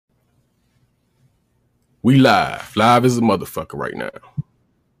We live as a motherfucker right now.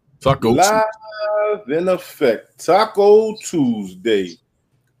 Taco live Tuesday. In effect. Taco Tuesday.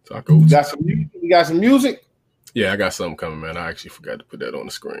 Taco. Got some music? We got some music? Yeah, I got something coming, man. I actually forgot to put that on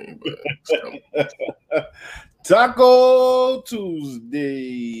the screen, but Taco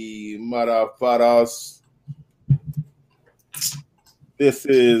Tuesday, motherfuckers. This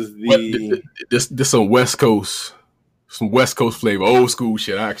is the this some West Coast flavor, old school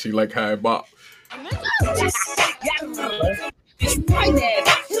shit. I actually like how it bop. It's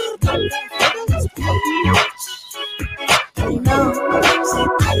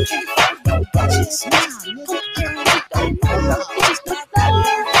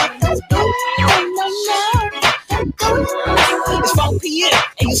 4 p.m.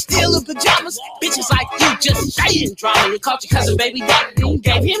 and you still in pajamas. Bitches like you just saying drama. You caught your cousin baby daddy and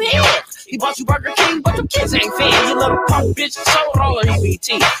gave him head. He bought you Burger King, but your kids ain't fed. You little punk bitch sold all her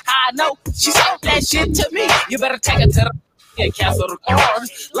EBT. I know she sold that shit to me. You better take her to the castle the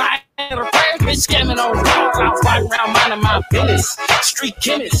cars. Lying in her prayers, bitch scamming on cars. I was riding around minding my business. Street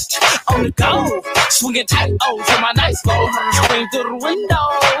chemist on the go. Swinging tight O's in my nice bow. Scream through the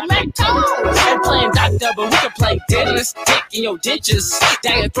window. Mac toes. And playing doctor, but we can play dentist. Dick in your ditches.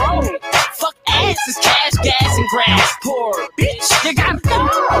 Down your throat. Fuck ass is cash, gas, and grass. Poor bitch, you gotta go.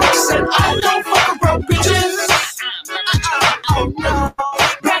 Said I don't fuck with broke bitches. Oh no.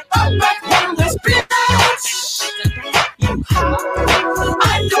 Back up, let's bitch.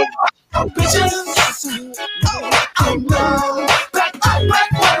 I don't fuck with bitches. Oh no. Back up,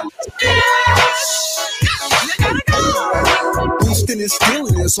 you gotta go. Boosting and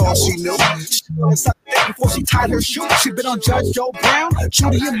stealing is all she knew. Before she tied her shoe, she been on Judge Joe Brown,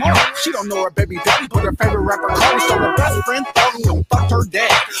 Judy and Mo. She don't know her baby daddy, but her favorite rapper Cardi stole her best friend, and fucked her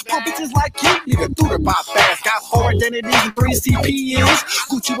dad. Poor bitches like you, nigga, threw the pop fast. Got 4 identities and 3 CPNs.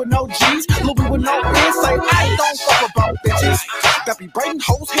 Gucci with no G's, Louis with no ends. Say I don't fuck about bitches. That be braiding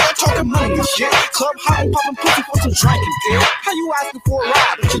hoes hair, talking money and shit. Club hopping, popping pussy for some drinking, kid. How you asking for a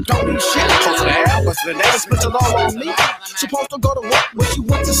ride, but you don't need shit? Close to the air, but the neighbor spent it all on me. Supposed to go to work when she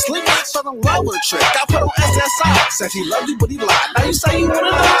went to sleep. Southern Railroad trip, got put on SSI. Said he loved you, but he lied. Now you say you wanna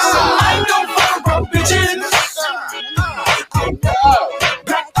lie. I don't fuck broke bitches.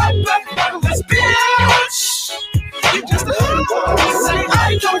 Back up, let's bitch. You just say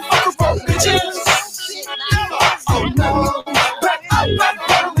I don't fuck broke bitches. Oh no. Back up,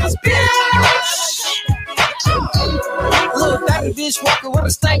 let's bitch. Look, that bitch walking with a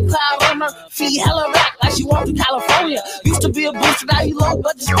stank cloud on her feet, hella back like she walked to California. Used to be a booster, now you low,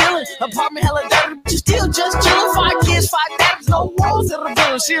 but you stealing. Apartment hella dirty, but you still just chilling. 5 kids, 5 dads, no walls in the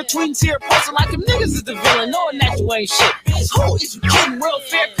villain. She a tweeting, she a posting like them niggas is the villain, knowing that you ain't shit. Who is you kidding? Real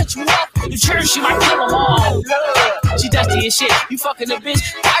fair, cut you off. You cherish, she might kill them all. She dusty as shit. You fucking the bitch,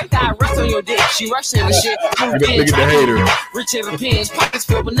 I got rest on your dick. She rushing the shit. Look at the hater. Rich in the pins, pockets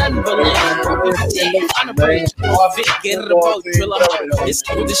filled with nothing but land. Broken on the bridge, off it, get in the boat, drill a hole. It's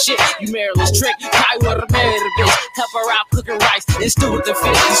with the shit, you marriage trick. I would have married a bitch, help her out cooking rice, and stew with the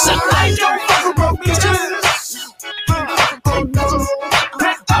fish. You suck, I don't fuck with broke bitches.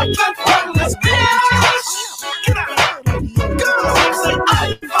 Back up, let's bitch. Get out, go. Say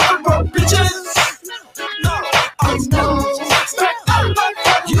I don't fuck with broke bitches. No, oh no. Back up,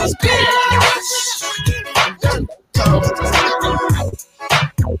 you bitch.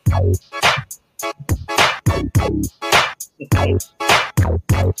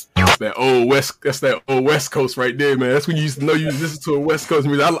 That's that old West Coast right there, man. That's when you used to know you listen to a West Coast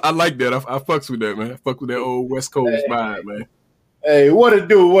music. I like that. I fucks with that, man. I fuck with that old West Coast vibe, man. Hey, what it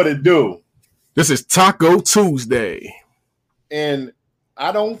do? This is Taco Tuesday. And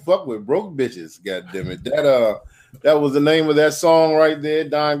I don't fuck with broke bitches, goddammit. That was the name of that song right there,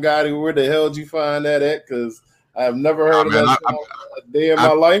 Don Gotti. Where the hell did you find that at? Because I have never heard of that song a day in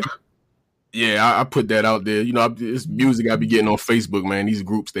my life. Yeah, I put that out there. You know, it's music I be getting on Facebook, man. These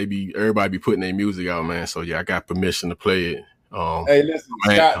groups, everybody be putting their music out, man. So yeah, I got permission to play it. Hey, listen,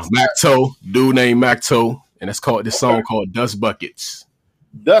 Scott, Macto, dude named Macto, and it's called this song called Dust Buckets.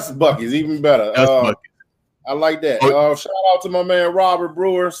 Dust Buckets, even better. Dust Buckets. I like that. Shout out to my man Robert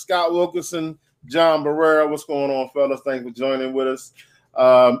Brewer, Scott Wilkerson, John Barrera. What's going on, fellas? Thanks for joining with us.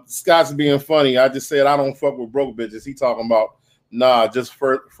 Scott's being funny. I just said I don't fuck with broke bitches. He talking about just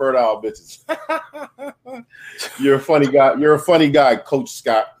fertile bitches. You're a funny guy. You're a funny guy, Coach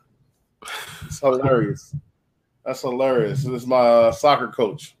Scott. It's hilarious. That's hilarious. This is my soccer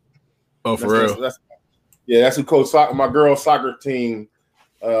coach. Oh, for real? That's who coach my girls' soccer team.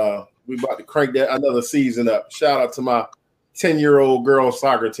 We about to crank that another season up. Shout out to my 10-year-old girls'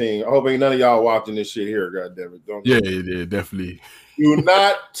 soccer team. I hope ain't none of y'all watching this shit here. God damn it! Yeah, definitely. Do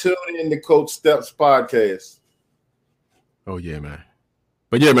not tune in to Coach Steps podcast. Oh yeah, man.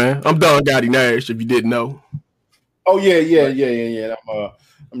 But yeah, man, I'm Don Gotti Nash. If you didn't know. Oh yeah.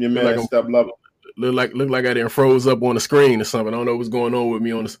 I'm your man, like Step Lover. Look like I didn't froze up on the screen or something. I don't know what's going on with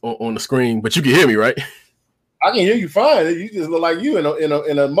me on the screen, but you can hear me, right? I can hear you fine. You just look like you in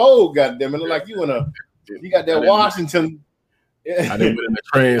a mode. Goddamn, it look like you got that Washington. I didn't put in the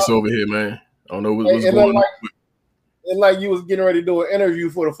trance over here, man. I don't know what's going on. It's like you was getting ready to do an interview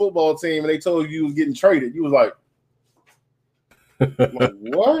for the football team, and they told you was getting traded. You was like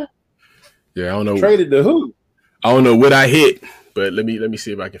what? Yeah, I don't know. Traded to who? I don't know what I hit, but let me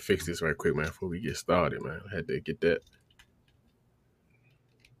see if I can fix this right quick, man, before we get started, man. I had to get that.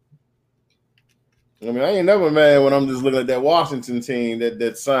 I mean, I ain't never mad when I'm just looking at that Washington team,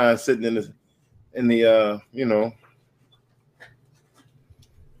 that sign sitting in the you know.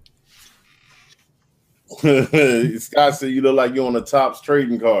 Scott said you look like you're on the Topps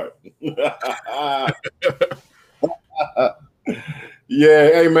trading card. Yeah,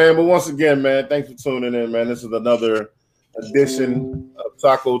 hey man, but once again, man, thanks for tuning in, man. This is another edition of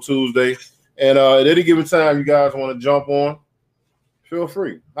Taco Tuesday. And at any given time you guys want to jump on, feel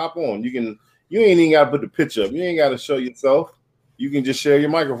free. Hop on. You ain't even gotta put the picture up. You ain't gotta show yourself. You can just share your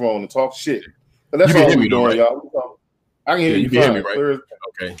microphone and talk shit. But that's all we're doing, right? Y'all. I can hear you fine. Hear me, right?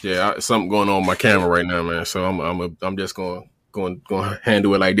 Okay. Yeah, something going on with my camera right now, man. So I'm just going to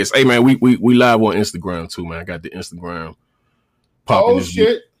handle it like this. Hey man, we live on Instagram too, man. I got the Instagram popping this shit.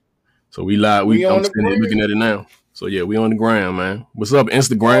 Week. So we live. I'm sitting here looking at it now. So yeah, we on the ground, man. What's up,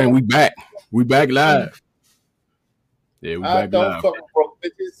 Instagram? We back. We back live. Yeah, we back live. Fuck with broke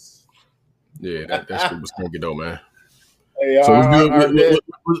bitches. Yeah, that's what was thinking though, man. Hey, so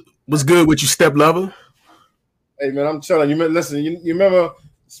what's good with you, Step Lover? Hey man, I'm telling you, listen, you remember,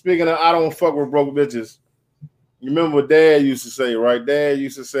 speaking of I don't fuck with broke bitches, you remember what Dad used to say, right? Dad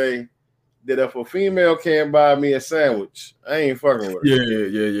used to say that if a female can't buy me a sandwich, I ain't fucking with her. Yeah.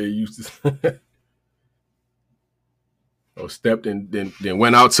 You used to. Stepped and then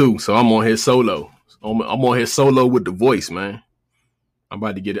went out too. So I'm on here solo. I'm on here solo with the voice, man. I'm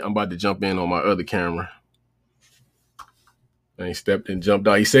about to jump in on my other camera. And he stepped and jumped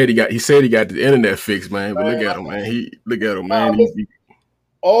out. He said he got the internet fixed, man. But look at him, man.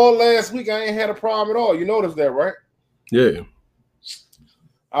 All last week I ain't had a problem at all. You noticed that, right? Yeah.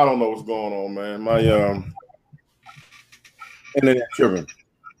 I don't know what's going on, man. My internet tripping.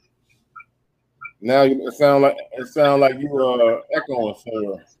 Now it sound like you were echoing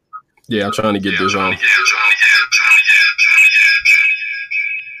somewhere. Yeah, I'm trying to get this on.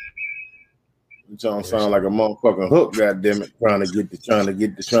 You don't sound like a motherfucking hook, goddammit, trying to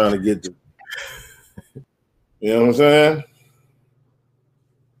get the. You know what I'm saying?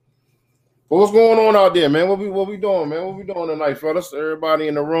 But what's going on out there, man? What we doing, man? What we doing tonight, fellas? Everybody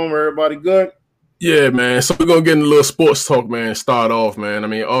in the room? Everybody good? Yeah, man. So we're gonna get in a little sports talk, man. Start off, man. I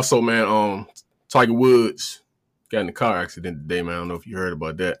mean, also, man, Tiger Woods got in a car accident today, man. I don't know if you heard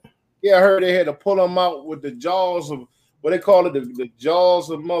about that. Yeah, I heard they had to pull him out with the jaws of what they call it, the jaws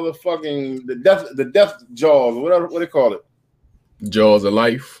of motherfucking the death jaws, whatever what they call it. Jaws of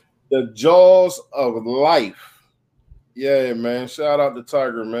life. The jaws of life. Yeah, man. Shout out to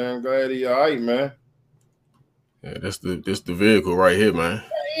Tiger, man. Glad he all right, man. Yeah, that's the vehicle right here, man.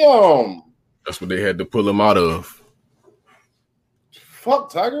 Damn. That's what they had to pull him out of.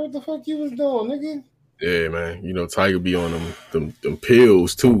 Fuck Tiger, what the fuck you was doing, nigga? Yeah, man. You know, Tiger be on them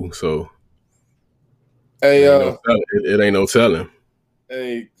pills too, so hey, it ain't no telling.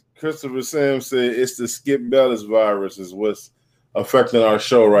 Hey, Christopher Sims said it's the Skip Bayless virus is what's affecting our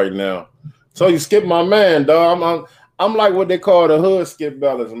show right now. So you skip my man, dog. I'm like what they call the hood Skip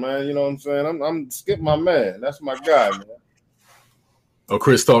Bayless, man. You know what I'm saying? I'm Skip my man. That's my guy, man. Oh,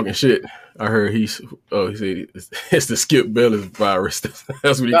 Chris talking shit. I heard he said it's the Skip Bayless virus.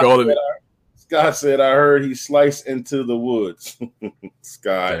 That's what he called it. Scott said, I heard he sliced into the woods.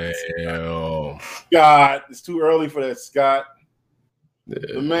 Scott. Damn. Scott. It's too early for that, Scott. Yeah.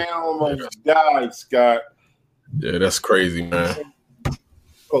 The man almost died, Scott. Yeah, that's crazy, man.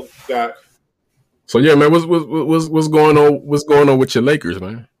 Oh, Scott. So yeah, man, what's going on? What's going on with your Lakers,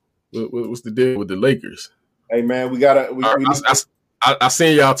 man? What's the deal with the Lakers? Hey, man, I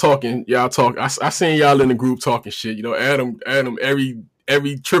seen y'all talking. I seen y'all in the group talking shit. You know, Adam,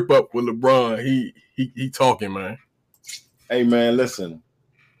 every trip up with LeBron, he talking, man. Hey, man, listen.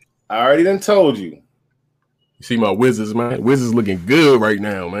 I already done told you. You see my Wizards, man. Wizards looking good right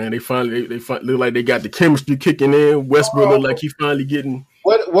now, man. They finally look like they got the chemistry kicking in. Westbrook look like he finally getting.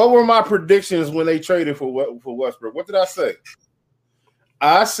 What were my predictions when they traded for Westbrook? What did I say?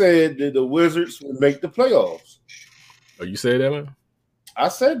 I said that the Wizards would make the playoffs. Oh, you say that, man? I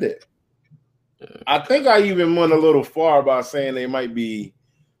said that. I think I even went a little far by saying they might be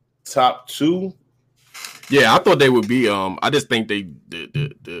top 2. Yeah, I thought they would be. I just think the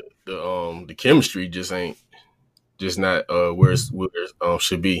chemistry just ain't not where it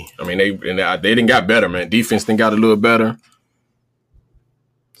should be. I mean, they didn't got better, man. Defense didn't got a little better.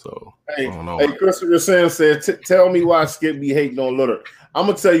 So hey, I don't know. Hey, Christopher Sam said, "Tell me why Skip be hating on Lillard." I'm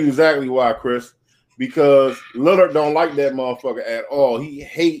gonna tell you exactly why, Chris. Because Lillard don't like that motherfucker at all. He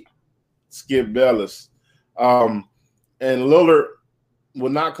hate Skip Bayless, and Lillard will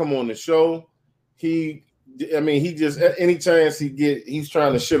not come on the show. He just any chance he get, he's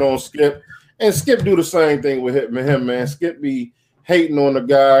trying to shit on Skip, and Skip do the same thing with him, man. Skip be hating on the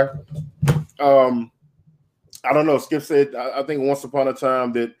guy. I don't know. Skip said, I think once upon a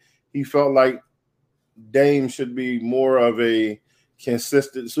time that he felt like Dame should be more of a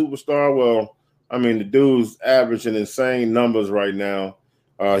consistent superstar. Well, I mean, the dude's averaging insane numbers right now.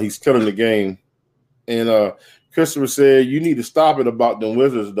 He's killing the game. And Christopher said, "You need to stop it about them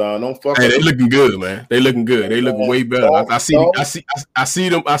Wizards, Don. Don't fuck." Hey, they looking good, man. They looking good. They looking way better. I see them.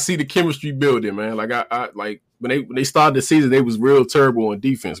 I see the chemistry building, man. Like I like when they started the season, they was real terrible on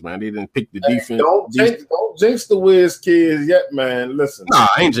defense, man. They didn't pick the defense. Don't jinx the Wiz kids yet, man. Listen, nah,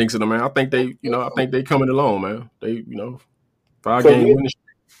 I ain't jinxing them, man. I think they coming along, man. They 5-game winning.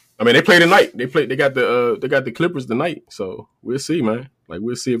 I mean, they play tonight. They got the Clippers tonight, so we'll see, man. Like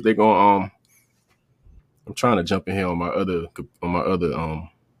we'll see if they're gonna I'm trying to jump in here on my other.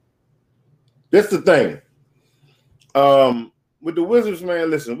 That's the thing. With the Wizards, man.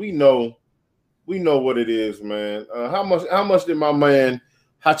 Listen, we know what it is, man. How much did my man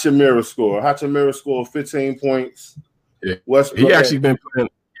Hachimura score? Hachimura scored 15 points. Yeah, he actually been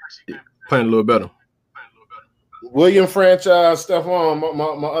playing a little better. William Franchise, Stephon,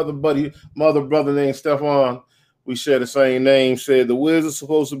 my other buddy, my other brother named Stephon, we share the same name, said the Wizards are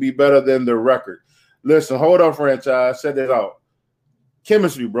supposed to be better than their record. Listen, hold up, Franchise, set it out.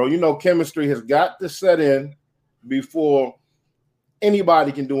 Chemistry, bro. You know, chemistry has got to set in before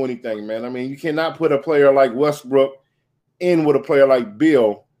anybody can do anything, man. I mean, you cannot put a player like Westbrook in with a player like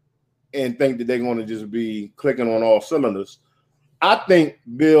Bill and think that they're going to just be clicking on all cylinders. I think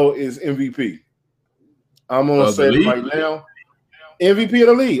Bill is MVP. I'm going to say it right now. MVP of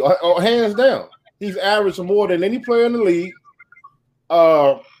the league, hands down. He's averaged more than any player in the league.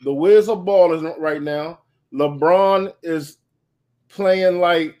 The Wiz are balling right now. LeBron is playing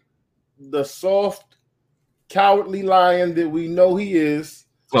like the soft, cowardly lion that we know he is.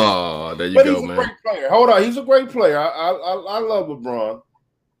 Oh, there you go, man. He's a great player. Hold on, he's a great player. I love LeBron,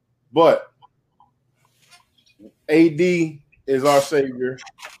 but AD is our savior.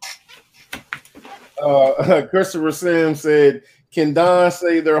 Christopher Sims said, "Can Don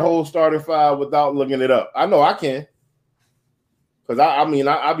say their whole starting five without looking it up?" I know I can, because I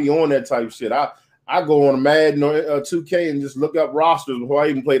be on that type shit. I go on Madden or 2K and just look up rosters before I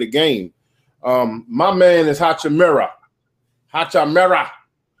even play the game. My man is Hachimura. I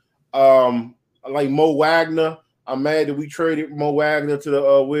like Mo Wagner. I'm mad that we traded Mo Wagner to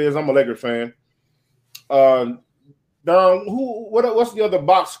the Wiz. I'm a Lakers fan. Don, what's the other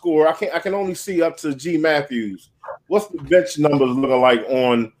box score? I can only see up to G Matthews. What's the bench numbers looking like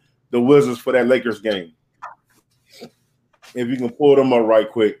on the Wizards for that Lakers game? If you can pull them up right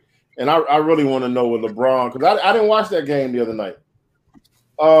quick. And I really want to know with LeBron, because I didn't watch that game the other night.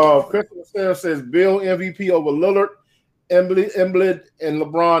 Christopher says Bill MVP over Lillard, Embiid, and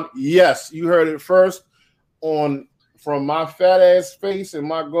LeBron. Yes, you heard it first from my fat ass face and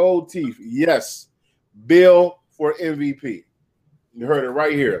my gold teeth. Yes, Bill for MVP. You heard it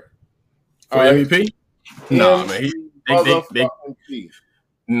right here. For MVP? Nah, man.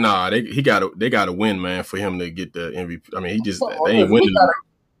 They gotta win, man, for him to get the MVP. I mean, they ain't winning.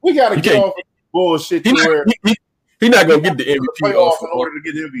 We gotta get off of bullshit. He's not gonna get the MVP off in order to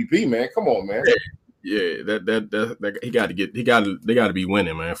get MVP, man. Come on, man. Yeah, that they gotta be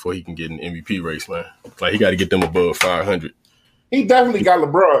winning, man, before he can get an MVP race, man. Like he gotta get them above 500. He definitely got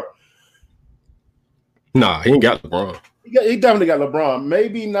LeBron. Nah, he ain't got LeBron. He definitely got LeBron.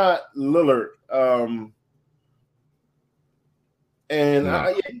 Maybe not Lillard.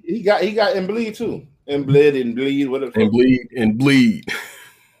 He got Embiid too. Embiid, whatever. Embiid.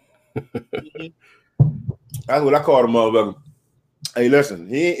 That's what I call him, motherfucker. Hey, listen,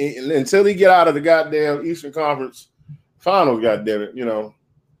 he until he get out of the goddamn Eastern Conference Finals, goddamn it, you know.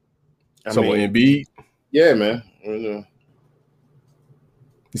 Embiid? Yeah, man. You know.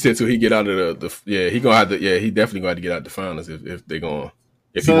 He said till he get out of he gonna have to he definitely gonna have to get out the finals if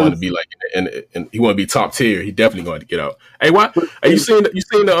he want to be like and he want to be top tier, he definitely gonna have to get out. Hey, why are you seeing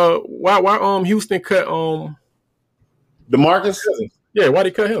why Houston cut DeMarcus? Yeah, why'd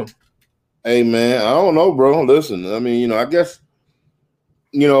he cut him? Hey man, I don't know, bro. Listen, I mean, I guess,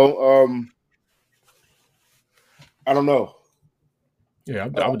 I don't know. Yeah,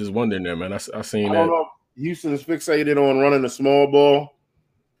 I was just wondering there, man. I seen I that. don't know. Houston is fixated on running the small ball.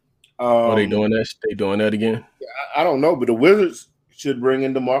 Are they doing that? They doing that again? I don't know, but the Wizards should bring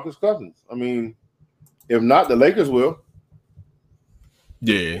in DeMarcus Cousins. I mean, if not, the Lakers will.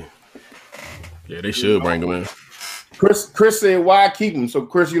 Yeah, they should bring him in. Chris said, "Why keep him?" So,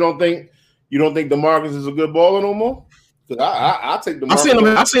 Chris, you don't think DeMarcus is a good baller no more? I take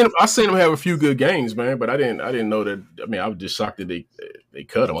DeMarcus. I seen him have a few good games, man. But I didn't know that. I mean, I was just shocked that they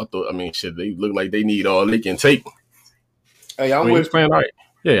cut him. I thought, I mean, shit, they look like they need all they can take. Hey, I'm with playing right.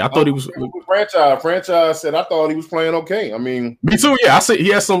 Yeah, I thought he was. Franchise said I thought he was playing okay. I mean, me too. Yeah, I said he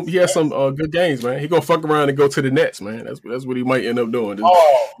has some good games, man. He gonna fuck around and go to the Nets, man. That's what he might end up doing.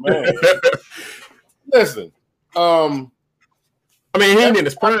 Oh man, listen. I mean, he ain't in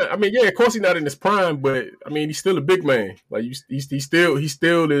his prime. I mean, yeah, of course he's not in his prime, but I mean, he's still a big man. Like he still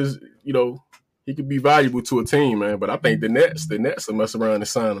is. He could be valuable to a team, man. But I think the Nets will mess around and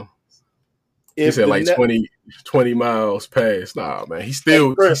sign him. He said like 20 miles past. Nah, man, he's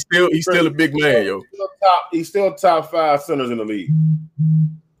still a big man, yo. He's still top 5 centers in the league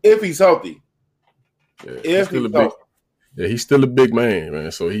if he's healthy. Yeah, he's still a big man,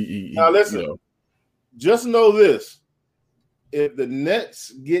 man. So he now listen. Just know this: if the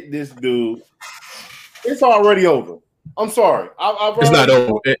Nets get this dude, it's already over. I'm sorry. It's not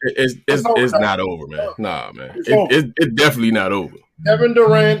over. It's not over, man. Nah, man. It's definitely not over. Kevin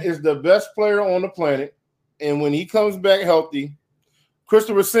Durant is the best player on the planet, and when he comes back healthy,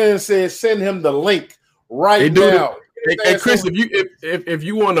 Christopher Sims says send him the link right now. Hey, Chris, if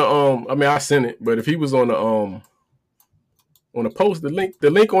you want to, I mean, I sent it, but if he was on the post, the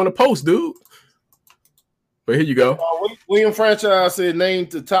link on the post, dude. But here you go. William Franchise said name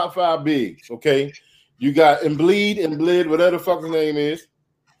the top 5 bigs. Okay, you got Embiid, whatever the fuck his name is.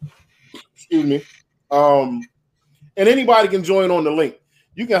 Excuse me. And anybody can join on the link.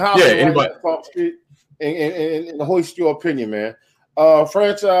 You can hop anybody talk shit and hoist your opinion, man.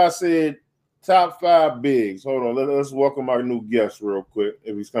 Franchise said top 5 bigs. Hold on, let's welcome our new guest real quick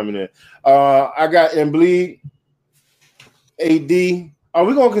if he's coming in. I got Embiid, AD. Are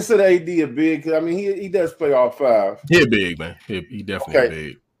we gonna consider AD a big? I mean, he does play all 5. Yeah, big man. He definitely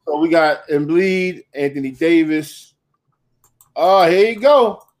big. So we got Embiid, Anthony Davis. Oh, here you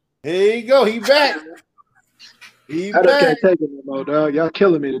go. He back. I just can't take it no more, dog. Y'all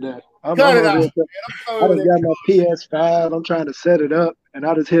killing me today. I done got my PS5. I'm trying to set it up, and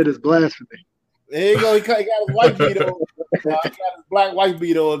I just hear this blasphemy. There you go. He got his white beat on. He got his black white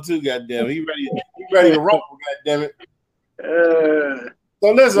beat on too. Goddamn, he ready to rumble. Goddamn it.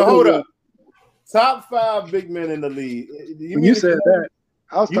 So listen, hold up. Top 5 big men in the league. When you said that,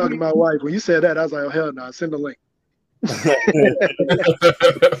 I was talking to my wife. When you said that, I was like, oh hell no! Send the link.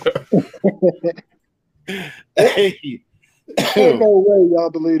 Hey. There's no way y'all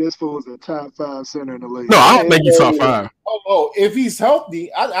believe this fool's a top 5 center in the league. No, I don't think he's top 5. Oh, if he's healthy,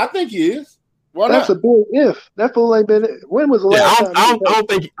 I think he is. Why That's not? a big if. That fool ain't been. When was the last time? I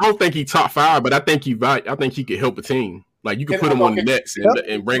don't think he's top 5, but I think he could help a team. Like you could put him on the Nets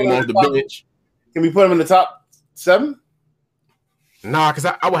and bring him off the bench. Can we put him in the top 7? Nah,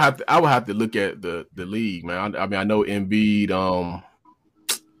 because I would have to look at the league, man. I mean, I know Embiid.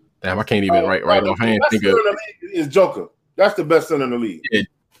 Damn, I can't even right offhand think of. Is Joker. That's the best center in the league.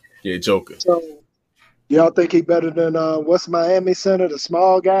 Yeah, Joker. So, y'all think he better than what's Miami center, the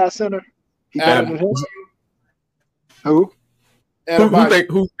small guy center? He better than him? Who? Who think?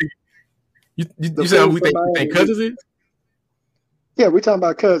 You said who think Cousins is? Yeah, we're talking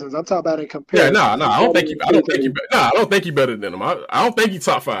about Cousins. I'm talking about in comparison. Yeah, no, I don't think he better than him. I don't think he's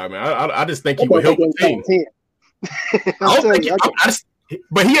top 5, man. I just think he would help the team.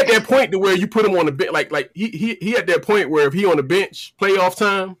 But he at that point to where you put him on the bench, like he at that point where if he on the bench, playoff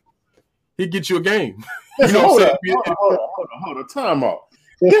time, he get you a game. You know what I'm saying? Hold on, time out.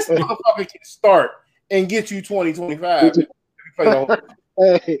 This motherfucker can start and get you 20, 25.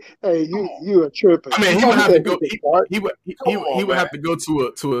 Hey, you a tripping. I mean, he would have to go. He would have to go to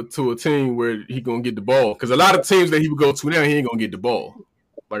a team where he gonna get the ball, because a lot of teams that he would go to now, he ain't gonna get the ball.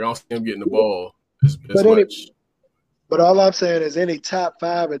 Like I don't see him getting the ball as much. But all I'm saying is any top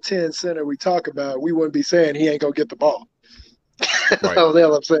 5 or 10 center we talk about, we wouldn't be saying he ain't gonna get the ball. Right. That's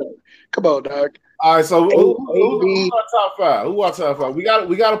all I'm saying. Come on, dog. All right, so who's our top 5? Who our top 5? We got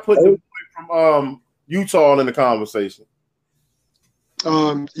to put the boy from Utah in the conversation.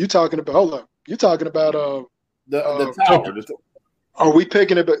 You talking about? Hold on. You talking about the tower? Are we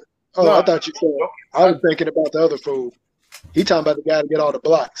picking it? But I thought you said. I was thinking about the other fool. He talking about the guy to get all the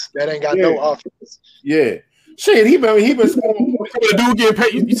blocks. That ain't got no offense. Yeah. Shit, he been scoring. The dude getting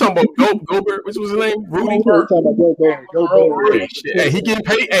paid. You talking about Gobert? Which was his name? Rudy. Gobert. Hey, he getting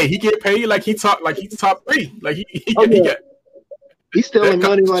paid. Hey, he getting paid like he's top 3. Like he got. He's stealing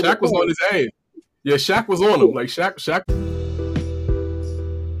money like Shaq was on his ass. Yeah, Shaq was on him. Like Shaq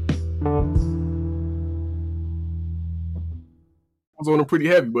was on him pretty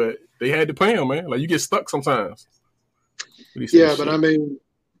heavy, but they had to pay him, man. Like you get stuck sometimes. Yeah, but I mean,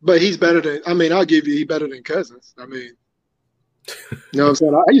 but he's better than. I mean, I'll give you, he's better than Cousins. I mean, you know what I'm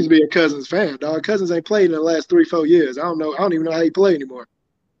saying? I used to be a Cousins fan, dog. Cousins ain't played in the last 3-4 years. I don't even know how he play anymore.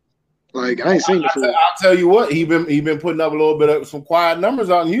 Like I ain't seen it. I'll tell you what, he been putting up a little bit of some quiet numbers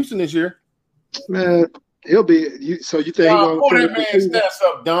out in Houston this year. Man, he'll be. So you think Don, pull that man's stats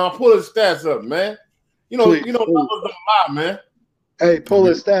up, Don? Pull his stats up, man. You know, numbers don't lie, man. Hey, pull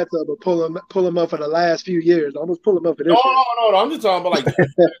his stats up, but pull him up for the last few years. Don't just pull him up for this. No. I'm just talking about like.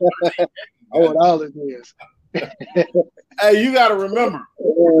 All his years. Hey, you got to remember,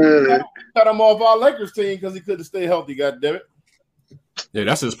 cut him off our Lakers team because he couldn't stay healthy. God-damn-it. Yeah,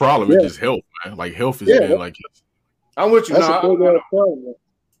 that's his problem. It's just health, man. Like health is been like. I'm with you now.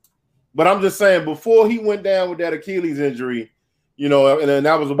 But I'm just saying, before he went down with that Achilles injury, you know, and then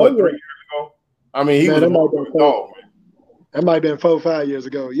that was 3 years ago. I mean, he was a dog, man. That might have been 4 or 5 years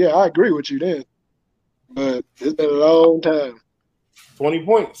ago. Yeah, I agree with you then. But it's been a long time. 20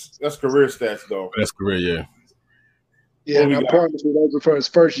 points. That's career stats, though. That's career, yeah. Yeah, and I promise you, those were for his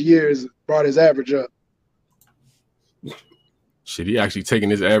first years, brought his average up. Shit, he actually taking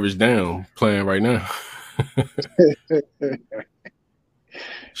his average down playing right now.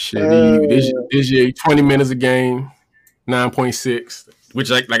 Shit, this year 20 minutes a game, 9.6. Which,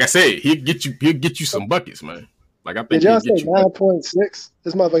 like I said, he'll get you some buckets, man. Like I think. Did y'all say 9.6?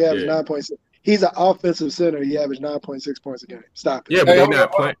 This motherfucker averaged 9.6. He's an offensive center. He averaged 9.6 points a game. Stop it. Yeah, but they're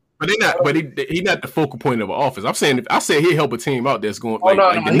not playing. But they not. But he's not the focal point of an offense. I said he'll help a team out that's going like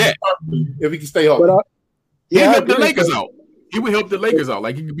the net. If he can stay healthy. He'll help the Lakers out. He would help the Lakers out.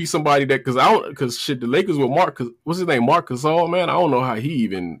 Like he could be somebody that because the Lakers with Mark. Cause what's his name? Marc Gasol, man. I don't know how I don't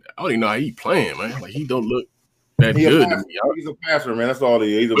even know how he playing, man. Like he don't look that good to me. He's a passer, man. That's all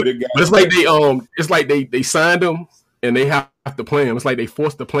he is. He's a big guy. But it's like they signed him and they have to play him. It's like they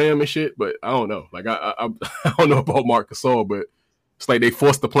forced to play him and shit. But I don't know. Like I don't know about Marc Gasol, but it's like they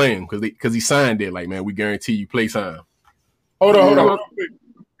forced to play him because he signed it. Like, man, we guarantee you play time. Hold on,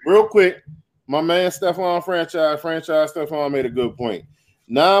 real quick. My man Stephon franchise Stephon made a good point.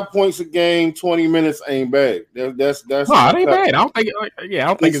 9 points a game, 20 minutes ain't bad. That's no, it ain't bad. I don't think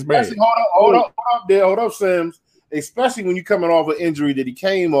it's bad. Hold up, Sims. Especially when you're coming off an injury that he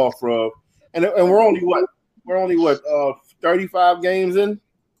came off of, and we're only what 35 games in.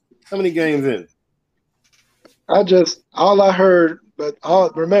 How many games in? All I heard, but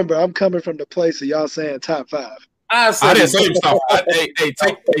remember, I'm coming from the place of y'all saying top 5. I didn't say he was top 5. Hey,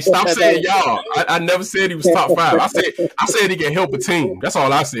 stop saying y'all. I never said he was top 5. I said he can help a team. That's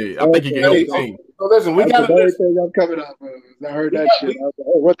all I said. I think he can help a team. So listen, we got everything I'm coming up. I heard that shit. I was like,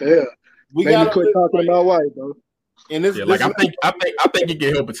 oh, what the hell? Maybe quit talking about white, bro. And I think he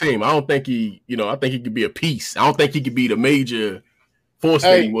can help a team. I don't think I think he could be a piece. I don't think he could be the major force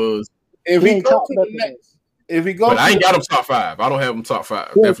that he was. If he goes to the Nets, but I ain't got him top 5. I don't have him top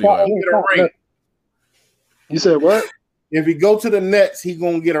 5. Definitely not. You said what? If he go to the Nets, he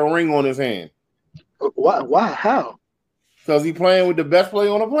gonna get a ring on his hand. Why? How? Because he playing with the best player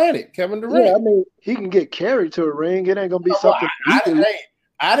on the planet, Kevin Durant. Yeah, I mean, he can get carried to a ring. It ain't gonna be something.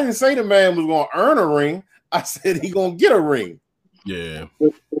 I didn't say the man was gonna earn a ring. I said he gonna get a ring. Yeah.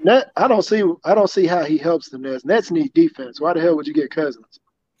 The Net, I don't see how he helps the Nets. Nets need defense. Why the hell would you get Cousins?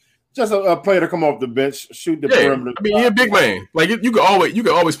 Just a player to come off the bench, shoot the perimeter. I mean, he's a big man. Like you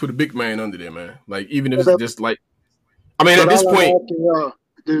can always put a big man under there, man. Like even if it's just like, I mean, at this point,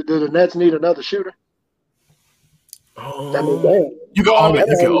 do the Nets need another shooter? You can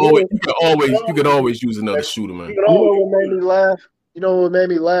always use another shooter, man. You know what made me laugh? You know what made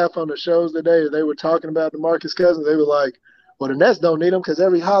me laugh on the shows today? They were talking about DeMarcus Cousins. They were like, "Well, the Nets don't need him because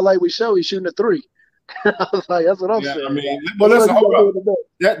every highlight we show, he's shooting a 3." I was like, "That's what I'm saying." I mean, but listen, hold up.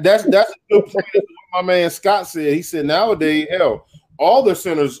 That's a good point. My man Scott said. He said nowadays, hell, all the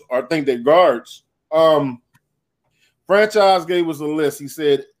centers think they're guards. Franchise gave us a list. He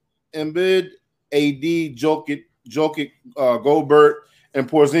said Embiid, AD, Jokic, Gobert, and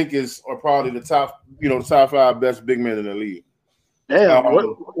Porzingis are probably the top 5 best big men in the league. Damn,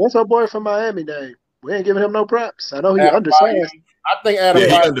 what's our boy from Miami name? We ain't giving him no props. I know he understands. I think Adam. He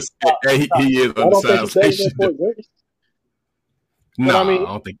is undersized. No,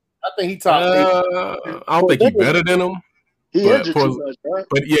 I think he top. I don't think he's better than him. He injured too much, right?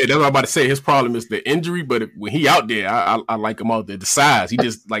 But yeah, that's what I'm about to say. His problem is the injury, but when he out there, I like him out there. The size, he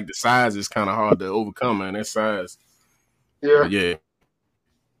just like the size is kind of hard to overcome, man. That size. Yeah, but yeah.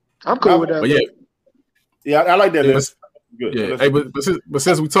 I'm cool with that. But yeah, I like that. Yeah, good. Yeah, hey, but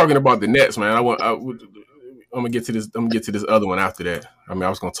since we're talking about the Nets, man, I'm gonna get to this. I'm gonna get to this other one after that. I mean, I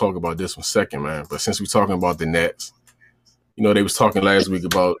was gonna talk about this one second, man. But since we're talking about the Nets, you know, they was talking last week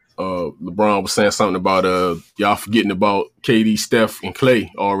about LeBron was saying something about y'all forgetting about KD, Steph, and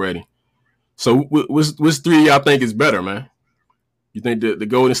Clay already. So which three y'all think is better, man? You think the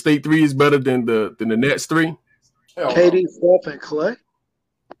Golden State three is better than the Nets three? KD, Steph, and Clay?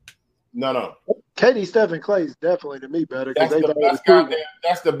 No. KD, Steph, and Clay is definitely to me better because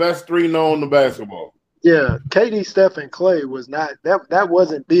that's the best three known to basketball. Yeah, KD, Steph, and Clay was not that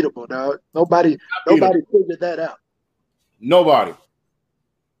wasn't beatable, dog. Nobody figured that out. Nobody.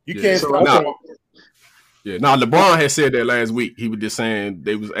 You can't stop. Yeah, now LeBron had said that last week. He was just saying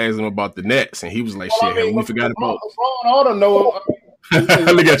they was asking him about the Nets, and he was like, "Shit, we forgot about." LeBron ought to know.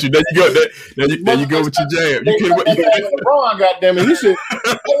 Look at you. There you go. There you go with your jab. You can't. LeBron, goddamn it, he should.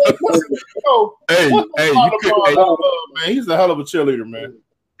 Man, he's a hell of a cheerleader, man.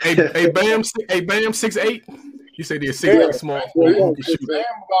 Hey, Bam, 6'8". You say they're 6'8" small. Bam about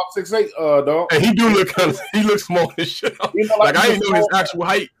 6'8", dog. And he do look he looks small as shit. Like I didn't know his actual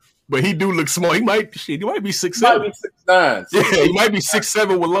height, but he do look small. He might be 6'7". Might be 6'9". Yeah, he might be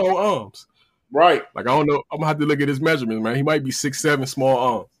 6'7" with long arms. Right. Like I don't know. I'm gonna have to look at his measurements, man. He might be 6'7", small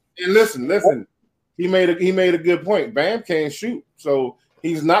arms. And listen. He made a good point. Bam can't shoot, so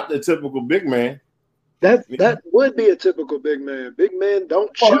he's not the typical big man. That would be a typical big man. Big men don't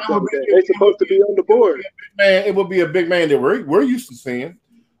shoot like that. They're supposed to be on the board. Man, it would be a big man that we're used to seeing.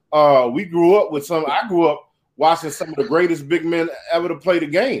 We grew up with some. I grew up watching some of the greatest big men ever to play the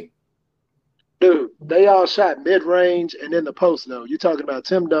game. Dude, they all shot mid-range and in the post, though. You're talking about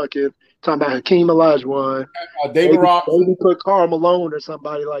Tim Duncan, talking about Hakeem Olajuwon. David Robinson. Maybe put Karl Malone or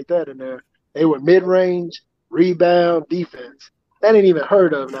somebody like that in there. They were mid-range, rebound, defense. That ain't even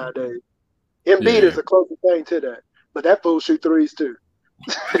heard of nowadays. Embiid is the closest thing to that. But that fool shoot threes, too.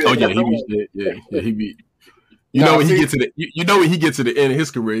 Oh, yeah, he be. You know when he gets to the end of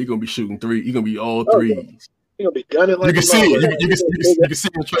his career, he's gonna be shooting three. He's gonna be all threes. He's gonna be gunning like you can see it. You can see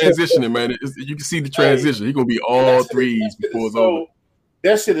him transitioning, man. You can see the transition. He's gonna be all threes before it's over.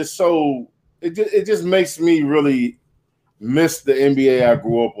 That shit is so. It just makes me really miss the NBA I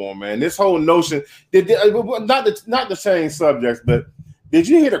grew up on, man. This whole notion. Not the same subjects, but did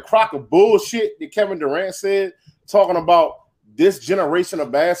you hear the crock of bullshit that Kevin Durant said talking about this generation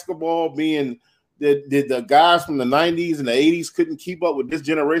of basketball being the guys from the 90s and the 80s couldn't keep up with this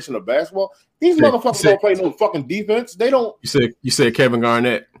generation of basketball? These motherfuckers don't play no fucking defense. They don't. You said Kevin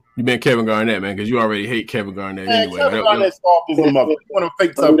Garnett. You meant Kevin Garnett, man, because you already hate Kevin Garnett anyway. Kevin Garnett's soft as a mother. You want to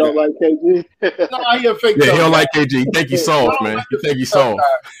fake tough? You don't like KG? No, he a fake tough. Yeah, he don't like KG. He think he's soft, man. He think he's soft.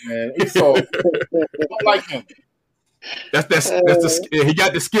 Man, he's soft. I don't like him. That's the he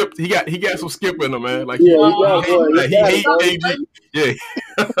got the skip. He got some skip in him, man. Like he hate KG. Yeah.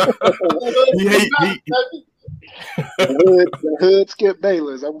 The hood Skip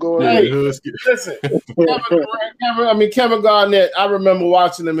Bayless. I'm going. Hey, listen, Kevin Garnett. I remember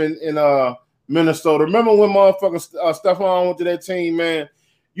watching him in Minnesota. Remember when motherfucking Stephon went to that team, man?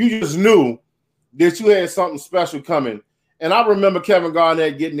 You just knew that you had something special coming. And I remember Kevin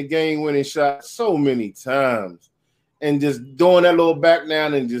Garnett getting the game-winning shot so many times. And just doing that little back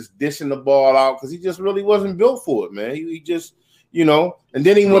down and just dishing the ball out because he just really wasn't built for it, man. He just, and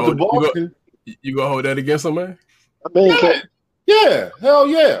then he went to Boston. You gonna hold that against him, man? Yeah, hell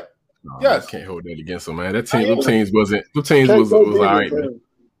yeah. Yes, can't hold that against him, man. That teams was all right, man.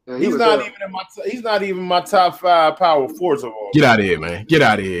 He's not even my top 5 power forwards of all. Get out of here, man. Get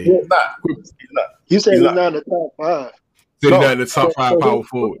out of here. He's not. You said he's not in the top 5. He's not in the top 5 power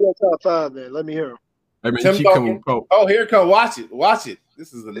forward. Top 5, then. Let me hear him. I mean, Tim Duncan. Here it comes. Watch it.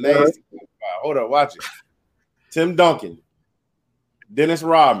 This is a nasty. Hold up, watch it. Tim Duncan, Dennis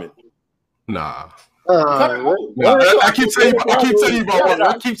Rodman. Nah. I keep telling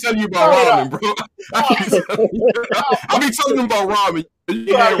you about Rodman, bro. I be telling you about Rodman.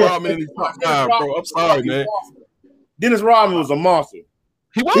 You had Rodman in his top 5, bro. I'm sorry, man. Dennis Rodman was a monster.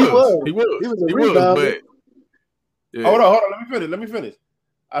 He was a rebounder. Yeah. Hold on. Let me finish.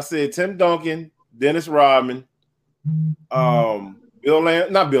 I said Tim Duncan, Dennis Rodman, not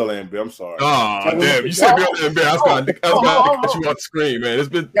Bill Lambert. I'm sorry. Oh, damn. You said Bill Lambert. I was going to cut you off the screen, man. It's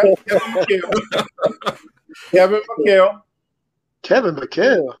been Kevin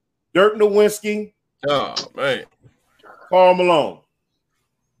McHale. Dirk Nowitzki. Oh, man. Karl Malone.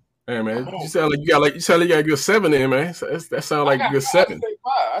 Hey man, you sound like you got a good 7 in, man. So that sounds like a good 7.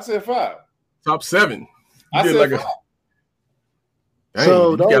 I said 5. Top 7. I said like 5.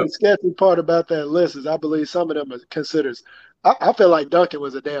 So the only sketchy part about that list is I believe some of them are considered. I feel like Duncan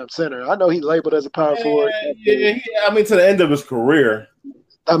was a damn center. I know he labeled as a power forward. Yeah, I mean, to the end of his career.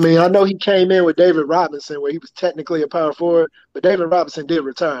 I mean, I know he came in with David Robinson where he was technically a power forward, but David Robinson did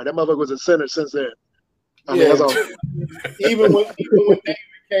retire. That motherfucker was a center since then. I mean, that's all. even when David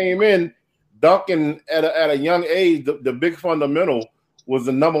came in, Duncan at a young age, the big fundamental was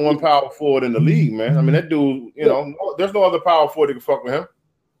the number 1 power forward in the league, man. I mean, that dude, there's no other power forward that can fuck with him.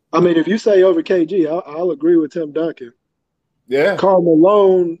 I mean, if you say over KG, I'll agree with Tim Duncan. Yeah. Karl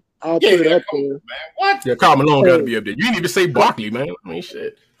Malone, I'll put it up there. Man. What? Yeah, Karl Malone got to be up there. You didn't even say Barkley, man. I mean,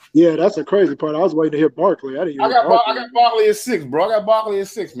 shit. Yeah, that's the crazy part. I was waiting to hear Barkley. I got Barkley at 6, bro. I got Barkley at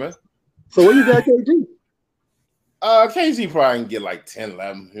 6, man. So what you got, KG? KG probably can get like 10,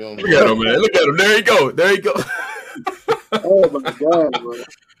 11. You know Look at him, man. Look at him. There you go. Oh my god, bro.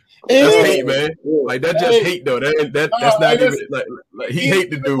 That's hate, man. Like that's just hate, though. That's not even like he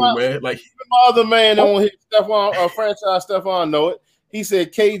hate the dude, man. Like my other man on his Stephon, franchise Stephon know it. He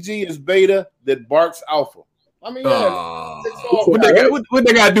said KG is beta that barks alpha. I mean, what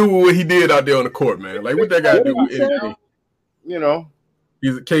that guy do with what he did out there on the court, man? Like what that guy do with anything?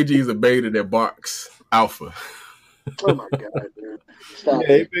 KG is a beta that barks alpha. Oh my god, dude! Stop.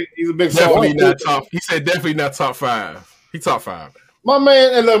 Yeah, he's a big. Definitely not top. He said definitely not top 5. He top 5. My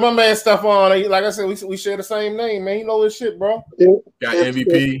man Stephon. Like I said, we share the same name, man. He know his shit, bro. Got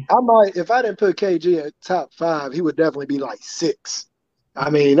MVP. If I didn't put KG at top 5, he would definitely be like 6. I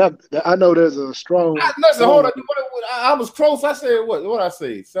mean, I know there's a strong. Listen, hold on. I was close. I said what I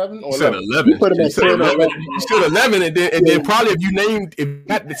say 7 or 11. 11. You said 11. You said 11, and then probably if you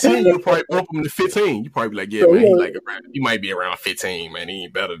got the 10, you probably bump him to 15. You probably be like, yeah, man, he like around. He might be around 15, man. He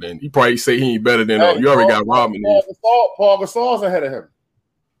ain't better than. You probably say he ain't better than. You already got Robin. Paul Gasol's ahead of him.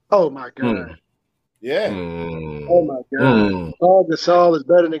 Oh my god. Yeah. Oh my god. Paul Gasol is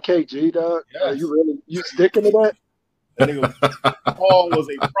better than KG, dog. Yes. You sticking to that? Paul was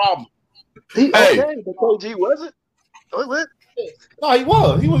a problem. But KG wasn't. What? No,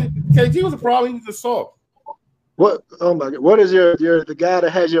 he was. KG was a problem. He was just soft. What? Oh my god! What is the guy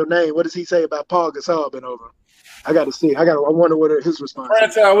that has your name? What does he say about Paul Gasol been over? I got to see. I wonder what his response.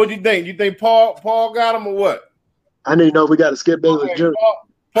 Franchise, what do you think? You think Paul got him or what? I need to know if we got to Skip Bayless Jr.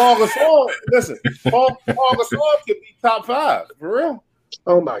 Paul Gasol. Listen, Paul Gasol could be top 5 for real.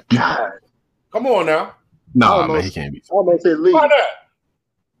 Oh my god! Come on now. Nah, man, he can't be. Almost said league. Why not?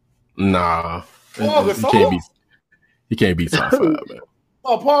 Nah, he can't be top 5, man.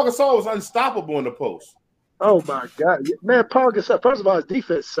 Oh, Paul Gasol was unstoppable in the post. Oh my god, man! Paul Gasol. First of all, his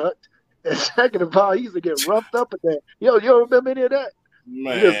defense sucked, and second of all, he used to get roughed up at that. You don't remember any of that?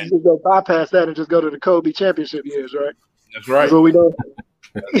 Man, you just go bypass that and just go to the Kobe championship years, right? That's right. That's what we do.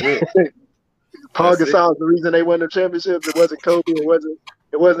 Paul Gasol is the reason they won the championships. It wasn't Kobe.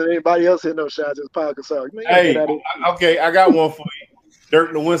 It wasn't anybody else hitting no shots. It was Paul Gasol. Man, okay, I got one for you.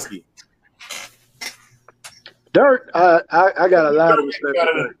 Dirk Nowitzki. Dirk, I got a lot of respect for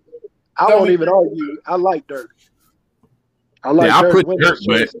Dirk. I won't even argue. I like Dirk. I put Dirk,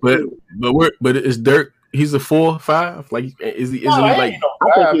 but is Dirk? He's a 4, 5. Like, is he like?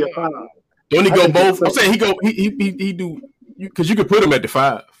 I think he's a 5. Don't he go both? I'm saying he do because you could put him at the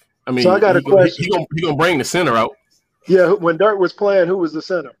 5. I mean, so I got a question. He gonna bring the center out. Yeah, when Dirk was playing, who was the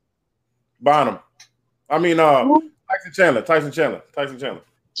center? Bonham. I mean, Tyson Chandler.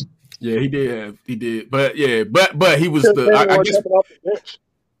 Yeah, he did. But he was I guess.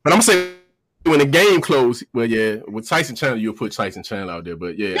 But I'm saying when the game closed, well, yeah, with Tyson Chandler, you'll put Tyson Chandler out there.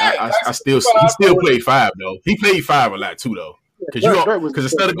 But he still played 5 though. He played 5 a lot too though. Because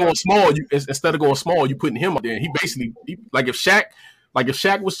instead of going small, you putting him up there. And he basically like if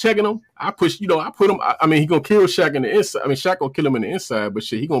Shaq was checking him, I put him. I mean, he gonna kill Shaq in the inside. I mean, Shaq gonna kill him in the inside, but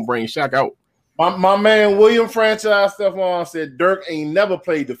shit, he gonna bring Shaq out. My man William Franchise Stephon said Dirk ain't never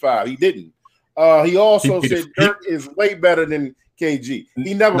played the 5. He didn't. He also said Dirk is way better than KG.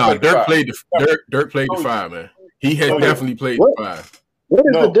 He never played Dirk the 5. Dirk played the 5, man. He has definitely played the 5. What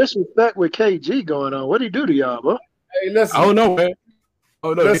is the disrespect with KG going on? What did he do to y'all, bro? Hey, listen. I don't know, man.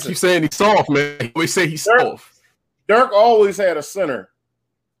 Oh no, they keep saying he's soft, man. They always say he's soft. Dirk always had a center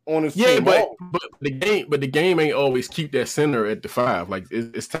on his team. but the game ain't always keep that center at the 5. Like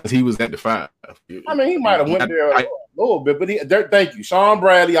it's times he was at the 5. I mean, he might have went there a little bit, but Dirk, thank you, Sean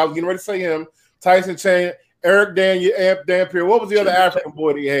Bradley. I was getting ready to say him. Tyson Chandler, Eric Dampier. What was the other African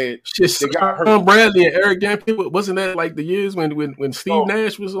boy he had? Sean Bradley and Eric Dampier. Wasn't that like the years when Steve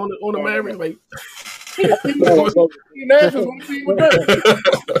Nash was on the Mavericks? Like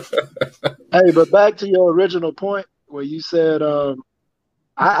Hey, but back to your original point where you said,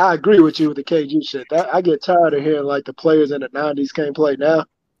 I agree with you with the KG shit. I get tired of hearing like the players in the 90s can't play now,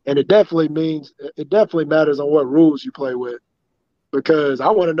 and it definitely matters on what rules you play with. Because I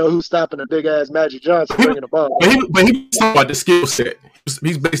want to know who's stopping a big ass Magic Johnson bringing the ball. But he was talking about the skill set.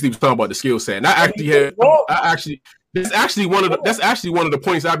 He's basically talking about the skill set. And that's actually one of the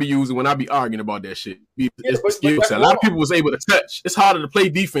points I be using when I be arguing about that shit. It's the skill set. A lot of people was able to touch. It's harder to play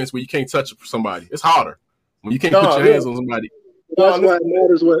defense when you can't touch somebody. It's harder when you can't put your hands on somebody. That's why it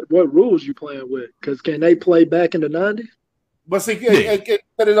matters what rules you playing with. Because can they play back in the 90s? But see,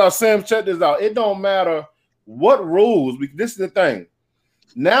 Sam, check this out. It don't matter what rules. This is the thing.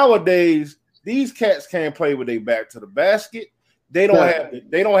 Nowadays, these cats can't play with their back to the basket. They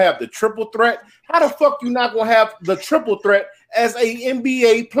don't have the triple threat. How the fuck you not gonna have the triple threat as a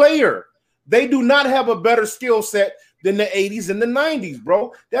NBA player? They do not have a better skill set than the 80s and the 90s,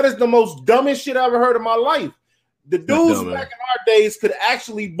 bro. That is the most dumbest shit I ever heard in my life. The dudes back in our days could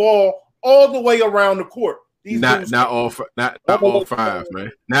actually ball all the way around the court. Not all five,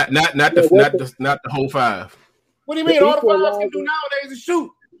 man. Not the whole five. What do you mean? All the fives can do nowadays is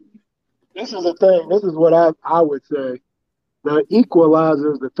shoot. This is the thing. This is what I would say. The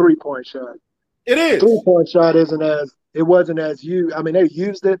equalizer is the 3-point shot. It is. 3-point shot wasn't as used. I mean, they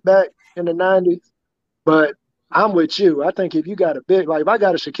used it back in the 90s, but I'm with you. I think if you got a big, like if I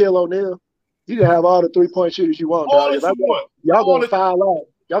got a Shaquille O'Neal, you can have all the 3-point shooters you want. Y'all gonna foul out.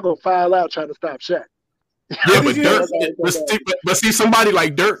 Y'all gonna foul out trying to stop Shaq. Yeah, but Dirk. But see, somebody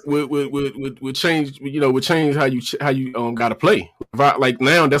like Dirk would change. Would change how you got to play. Like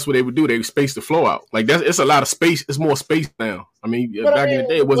now, that's what they would do. They would space the flow out. Like it's a lot of space. It's more space now. I mean, back in the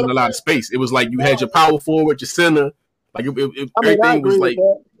day, it wasn't a lot of space. It was like you had your power forward, your center. Like everything was like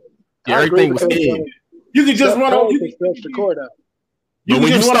everything was in. You could just run on. You can stretch the court out. But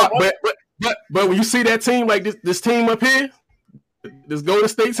when you stop, but when you see that team like this team up here. This Golden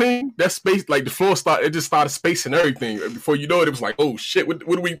State team, that space, like the floor just started spacing everything. Before you know it, it was like, oh shit, what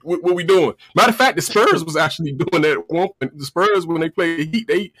are we doing? Matter of fact, the Spurs was actually doing that at one point. The Spurs, when they played the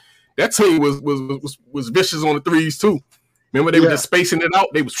Heat, that team was vicious on the threes too. Remember, they were just spacing it out.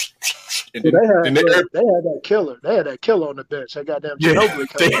 They was they had that killer. They had that killer on the bench. That goddamn Ginobili.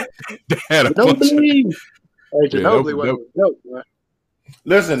 They had a bunch. Hey, Ginobili wasn't a joke, man.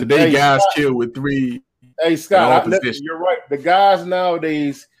 Listen, today guys kill with three. Hey, Scott, you're right. The guys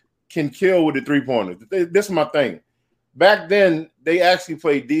nowadays can kill with the 3-pointers. This is my thing. Back then, they actually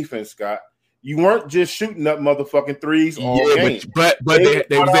played defense, Scott. You weren't just shooting up motherfucking threes all game. But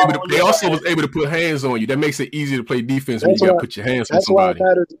they also was able to put hands on you. That makes it easier to play defense when you got to put your hands on somebody.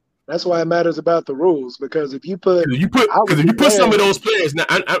 That's why it matters about the rules, because if you put some of those players, now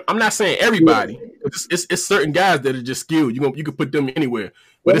I'm not saying everybody. It's certain guys that are just skilled. You can put them anywhere,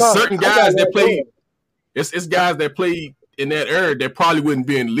 but it's certain guys that play. It's guys that played in that era that probably wouldn't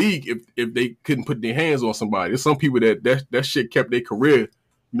be in the league if they couldn't put their hands on somebody. There's some people that shit kept their career. You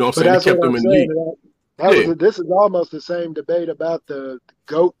know what I'm saying? They kept them in the league. This is almost the same debate about the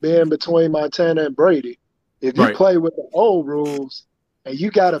GOAT being between Montana and Brady. If you play with the old rules and you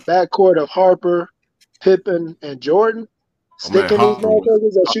got a backcourt of Harper, Pippen, and Jordan sticking these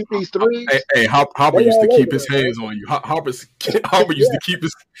motherfuckers that shoot these threes. Hey, Harper used to keep his hands on you. Harper used to keep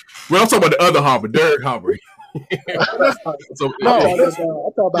his. Well, I'm talking about the other Harper, Derek Harper. I'm talking about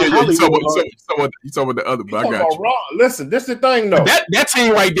you talking about the other, but I got you. Listen, this is the thing, though. That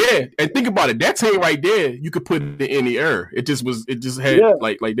team right there, and think about it. That team right there, you could put it in the air. It just had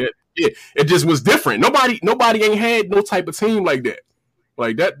like that. Yeah, it just was different. Nobody ain't had no type of team like that.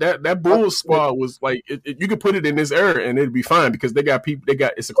 Like that Bulls squad was like you could put it in this era and it'd be fine because they got people.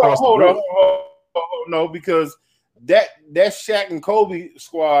 It's across the board. No, because that Shaq and Kobe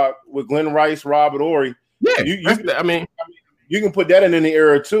squad with Glenn Rice, Robert Horry. Yeah, you can put that in the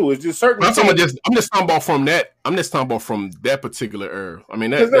era too. It's just certain. I'm just talking about from that. I'm just talking about from that particular era. I mean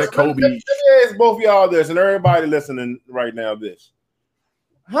that Kobe. Let me ask both of y'all this, and everybody listening right now. This: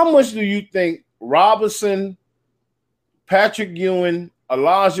 how much do you think Robinson, Patrick Ewing,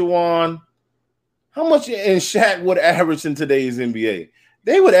 Olajuwon, how much and Shaq would average in today's NBA?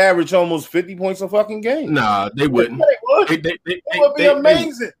 They would average almost 50 points a fucking game. Nah, they wouldn't. They would be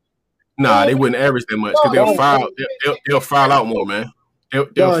amazing. They wouldn't average that much because they'll foul. They'll foul out more, man.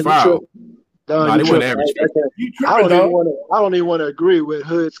 They'll foul. They wouldn't average. I don't even want to agree with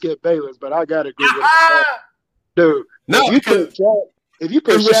Hood Skip Bayless, but I gotta agree with him. Dude. No, if you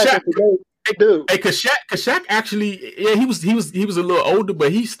put Shaq dude. Hey, cause Shaq actually, yeah, he was a little older,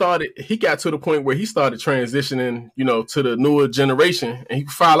 but he got to the point where he started transitioning, to the newer generation, and he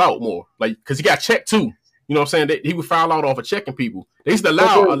would foul out more, like, cause he got checked too. You know what I'm saying? He would foul out off of checking people. They used to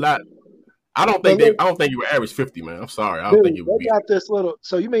allow a lot. I don't think you would average 50, man. I'm sorry. I don't think it would be. Got this little.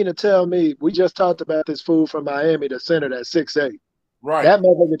 So you mean to tell me we just talked about this fool from Miami, the center that's 6'8"? Right. That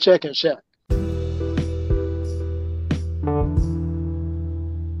motherfucker checking Shaq.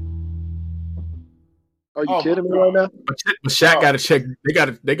 Are you kidding me right now? But Shaq got to check. They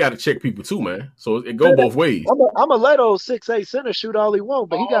got to check people too, man. So it go both ways. I'm gonna let old 6'8" center shoot all he wants,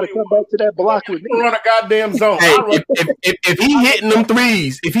 but he got to come back to that block with me. Run a goddamn zone. Hey, if he hitting them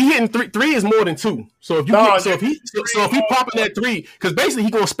threes, if he hitting three is more than two. So if he popping that three, because basically he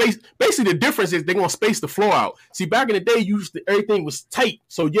gonna space. Basically the difference is they gonna space the floor out. See, back in the day, everything was tight.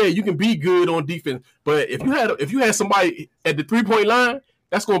 So yeah, you can be good on defense, but if you had somebody at the 3-point line.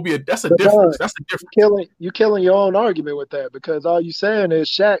 That's gonna be that's a difference. That's the difference. You killing your own argument with that, because all you saying is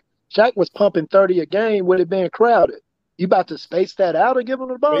Shaq was pumping 30 a game with it being crowded. You about to space that out and give him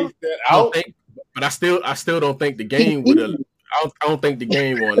the ball? But I still don't think the game would. I don't think the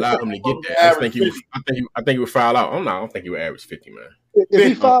game will allow him to get that. I think he would foul out. I don't think he would average 50, man. If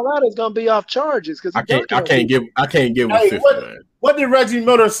he foul out, it's gonna be off charges. Because I can't give him 50, man. What did Reggie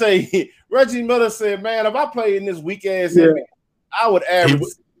Miller say? Reggie Miller said, "Man, if I play in this weak ass NBA, I would average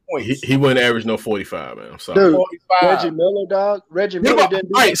points." He wouldn't average no 45, man. I'm sorry. Dude, 45. Reggie Miller, dog. Reggie Miller didn't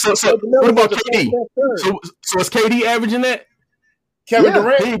do that. So what about KD? So is KD averaging that? Kevin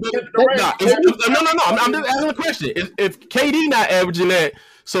Durant? No. I'm just asking a question. If KD not averaging that,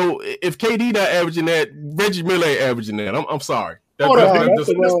 so if KD not averaging that, Reggie Miller ain't averaging that. I'm sorry. That's my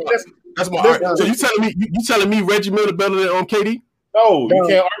argument. So you telling me Reggie Miller better than KD? No, you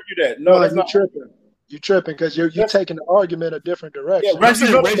can't argue that. No, that's not tripping. You're tripping because you're taking the argument a different direction. Yeah, I'm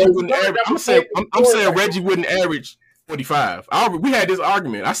saying Reggie wouldn't average 45. We had this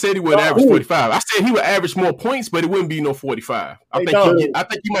argument. I said he would average 45. I said he would average more points, but it wouldn't be no 45. I think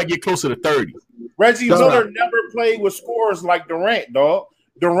he might get closer to 30. Reggie Miller never played with scorers like Durant, dog.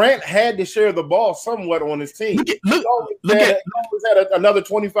 Durant had to share the ball somewhat on his team. He always had another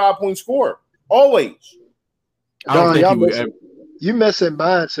 25-point scorer. Always. I don't think he would average. You missing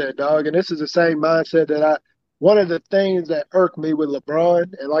mindset, dog, and this is the same mindset that one of the things that irked me with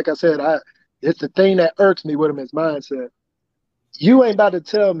LeBron, and like I said, it's the thing that irks me with him is mindset. You ain't about to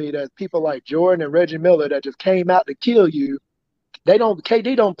tell me that people like Jordan and Reggie Miller that just came out to kill you,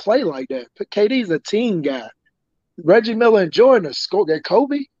 KD don't play like that. KD's a team guy. Reggie Miller and Jordan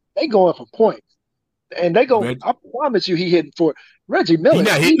Kobe, they going for points. And I promise you he hitting for Reggie Miller. He's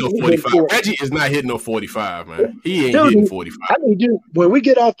not hitting no 45. Reggie is not hitting no 45, man. He ain't hitting 45. I need you, when we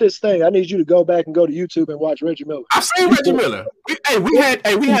get off this thing, I need you to go back and go to YouTube and watch Reggie Miller. I've seen Reggie Miller. We had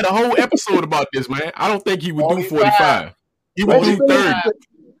a whole episode about this, man. I don't think he would do 45. He would do 30.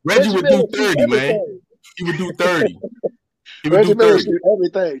 Reggie would do 30, man. He would do 30. He would do 30. Shoot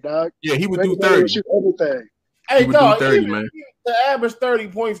everything, dog. Yeah, he would do 30. Shoot everything. Hey, dog, 30, man. The average 30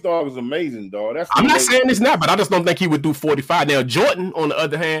 points, dog, is amazing, dog. I'm not saying it's not, but I just don't think he would do 45. Now, Jordan, on the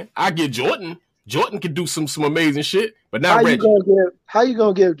other hand, I get Jordan. Jordan could do some amazing shit, but not Reggie. How you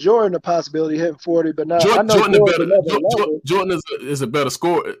gonna give Jordan the possibility of hitting 40, but not Jordan is a better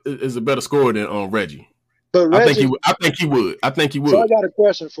scorer than Reggie. But Reggie, I think he would. So I got a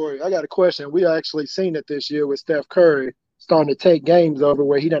question for you. We actually seen it this year with Steph Curry starting to take games over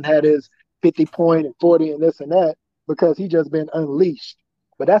where he done had his 50-point and 40 and this and that because he just been unleashed.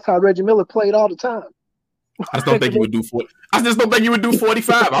 But that's how Reggie Miller played all the time. I just don't think he would do 40. I just don't think he would do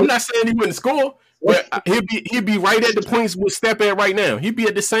 45. I'm not saying he wouldn't score, but he'd be right at the points with Steph at right now. He'd be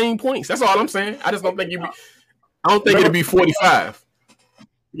at the same points. That's all I'm saying. I just don't think it'd be 45.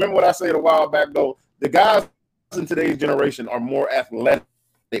 Remember what I said a while back though? The guys in today's generation are more athletic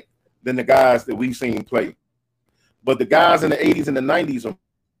than the guys that we've seen play. But the guys in the 80s and the 90s are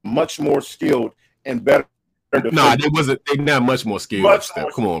much more skilled and better. Nah, they not much more skilled.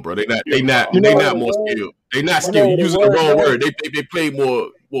 Come on, bro. They not more skilled. They not skilled. You're using the wrong word. They play more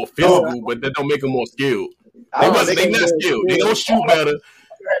physical, but that don't make them more skilled. They not skilled. They don't shoot better.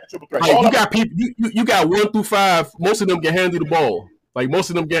 Like, you got people. You got 1 through 5. Most of them can handle the ball. Like most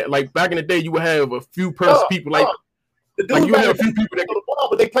of them get like back in the day, you would have a few people like you have a few people that the ball,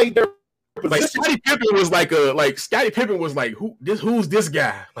 but they played their position. Like Scottie Pippen was like who's this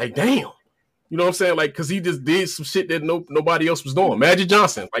guy? Like damn, you know what I'm saying? Like because he just did some shit that nobody else was doing. Magic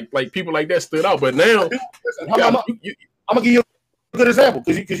Johnson, like people like that stood out. But now I'm gonna give you a good example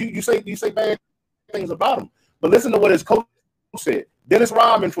because you say bad things about him, but listen to what his coach said. Dennis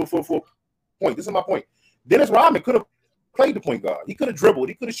Rodman for point. This is my point. Dennis Rodman could have played the point guard. He could have dribbled.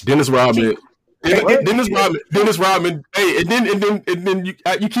 He could have. Dennis Rodman. Dennis Rodman. Hey, and then you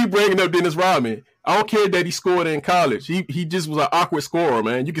keep bringing up Dennis Rodman. I don't care that he scored in college. He just was an awkward scorer,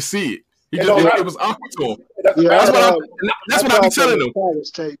 man. You can see it. It was awkward to him. That's what I be telling him.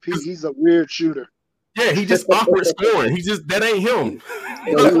 He's a weird shooter. Yeah, he just awkward scoring. He just that ain't him.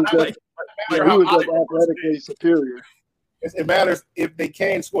 He was just athletically superior. It matters if they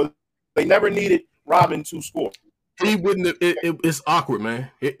can score. They never needed Rodman to score. He wouldn't. It's awkward, man.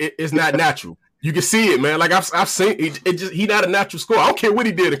 It's not natural. You can see it, man. Like I've seen it. He not a natural scorer. I don't care what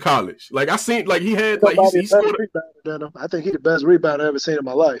he did in college. Like I seen, like he had, like he scored. I think he's the best rebounder I've ever seen in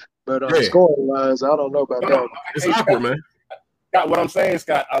my life. But scoring wise, I don't know about that. It's awkward, man. Scott, what I'm saying,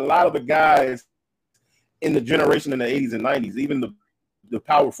 Scott, a lot of the guys in the generation in the 80s and 90s, even the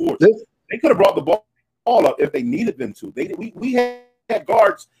power forwards, they could have brought the ball up if they needed them to. We had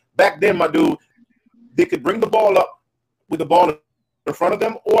guards back then, my dude. They could bring the ball up with the ball in front of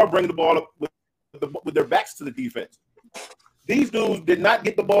them, or bring the ball up with their backs to the defense. These dudes did not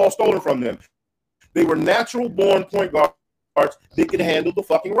get the ball stolen from them. They were natural born point guards. They could handle the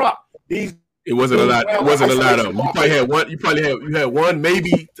fucking rock. It wasn't a lot. It wasn't a lot of them. You probably had one. You had one,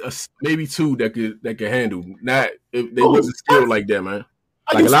 maybe two that could handle. They wasn't skilled like that, man.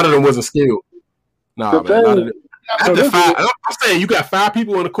 Like a lot of them wasn't skilled. Nah, man. A lot of them. After five, I'm saying you got 5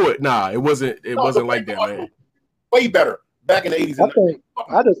 people on the court. Nah, it wasn't like that, man. Way better back in the 80s.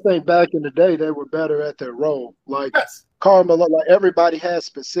 I just think back in the day they were better at their role. Like Karl Malone, like everybody has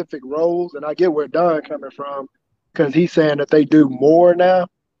specific roles, and I get where Don coming from because he's saying that they do more now.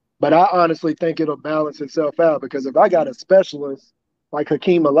 But I honestly think it'll balance itself out because if I got a specialist like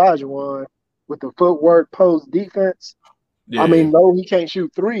Hakeem Olajuwon with the footwork, post defense, I mean, no, he can't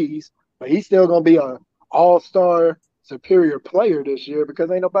shoot threes, but he's still gonna be a all-star superior player this year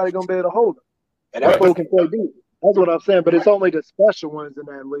because ain't nobody gonna be able to hold him. And that fool can play deep. That's what I'm saying. But it's only the special ones in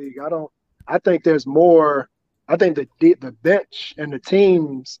that league. I think there's more. I think the bench and the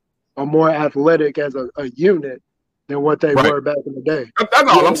teams are more athletic as a unit than what they were back in the day. That's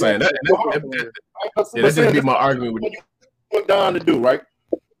all I'm saying. That's just be my argument with you. What Don to do, right?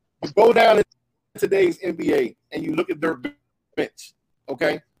 You go down in today's NBA and you look at their bench,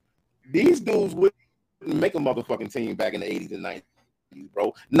 okay? These dudes wouldn't make a motherfucking team back in the 80s and 90s.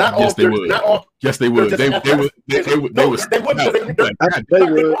 Bro, yes, they would. Yes, they would. They would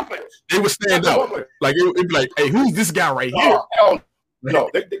stand out. Like it'd be like, hey, who's this guy right here? No,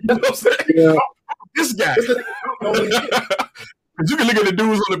 this guy. You can look at the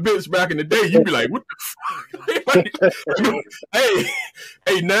dudes on the bench back in the day. You'd be like, "What the fuck?"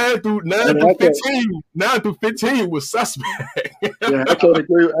 hey, 9 through 15 was suspect. Yeah, I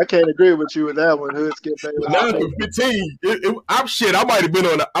can't agree with you with that one. 9 through 15. I might have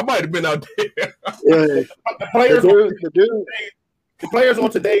been out there. Yeah. The players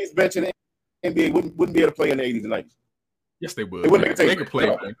on today's bench in the NBA wouldn't be able to play in the 80s and 90s. Yes, they would. They wouldn't make a team.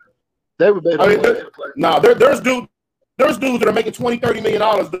 Play. They would be able to play. No, there's dudes that are making $20-30 million,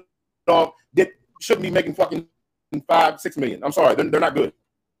 dog, that shouldn't be making fucking $5-6 million. I'm sorry, they're not good.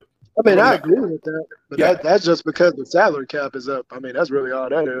 I mean, I agree with that, but that's just because the salary cap is up. I mean, that's really all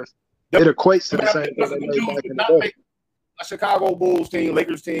that is. It equates to the same thing they made back in the day. A Chicago Bulls team,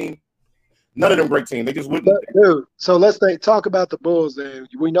 Lakers team, none of them great teams. They just wouldn't. Dude, so let's talk about the Bulls then.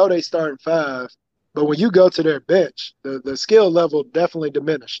 We know they starting 5. But when you go to their bench, the skill level definitely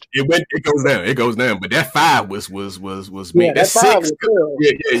diminished. It goes down. But that 5 was me. That 5 was cool.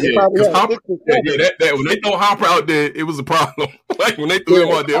 Yeah. That when they throw Hopper out there, it was a problem. Like when they threw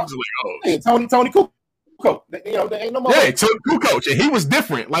him out there, it was like, oh, Tony Kukoc. They ain't no more. Yeah, Tony Kukoc, and he was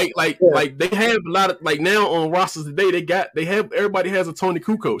different. Like they have a lot of like now on rosters today. Everybody has a Tony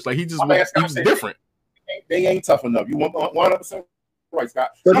Kukoc. Like he was different. They ain't tough enough. You want 100%. Right, Scott.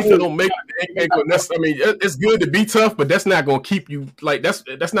 Don't make it. I mean, it's good to be tough, but that's not gonna keep you like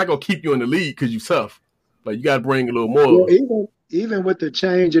that's not gonna keep you in the league because you're tough. Like you got to bring a little more. Well, even with the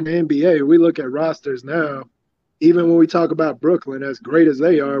change in the NBA, we look at rosters now. Even when we talk about Brooklyn, as great as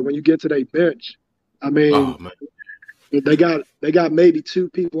they are, when you get to their bench, I mean, they got maybe 2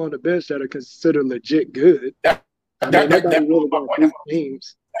 people on the bench that are considered legit good. Nobody really got good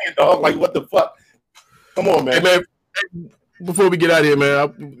teams. Like what the fuck? Come on, man. Hey, man. Before we get out of here,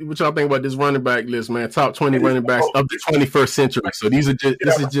 man, what y'all think about this running back list, man? Top 20 running backs of the 21st century. So this is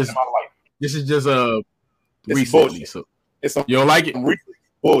just recently. So you don't like it?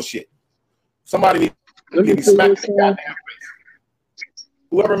 Bullshit. Somebody needs to get smacked in the goddamn face.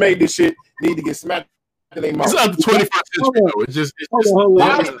 Whoever made this shit need to get smacked in their mouth. It's not the 21st century, though. It's just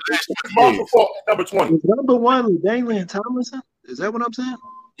number 20. Is number 1 Damian Tomlinson? Is that what I'm saying?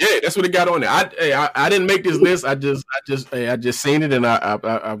 Yeah, that's what it got on there. I didn't make this list. I just seen it, and I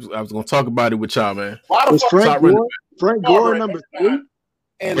was gonna talk about it with y'all, man. Was Frank Gore number 3?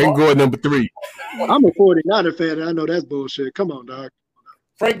 Frank Gore number 3. I'm a 49er fan, and I know that's bullshit. Come on, dog.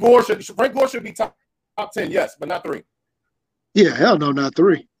 Frank Gore should be top 10, yes, but not 3. Yeah, hell no, not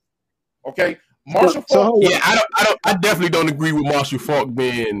 3. Okay, Marshall Faulk. Yeah, I definitely don't agree with Marshall Faulk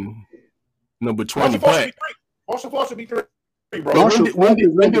being number 20. Marshall Faulk should be 3, bro. When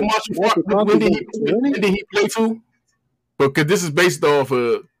did Marshall Faulk? When did he play to? Because this is based off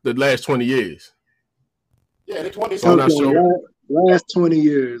of the last 20 years. Yeah, the 20. So I'm not sure. Last 20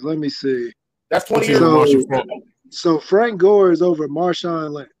 years. Let me see. That's 20 years. So Frank Gore is over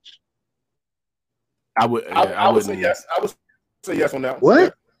Marshawn Lynch. I would say yes. I would say yes on that.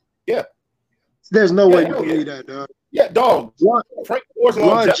 What? Yeah. There's no way you believe that, dog. Yeah, dog. Frank Gore's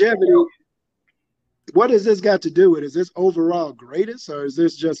longevity. What has this got to do with? Is this overall greatest, or is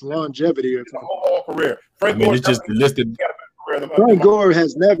this just longevity? Or whole career. Frank Gore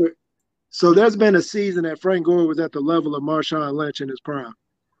has never. So there's been a season that Frank Gore was at the level of Marshawn Lynch in his prime.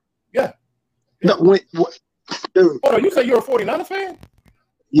 Yeah. No, dude. Hold on, you say you're a 49ers fan?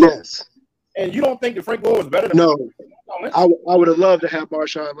 Yes. And you don't think that Frank Gore was better than I would have loved to have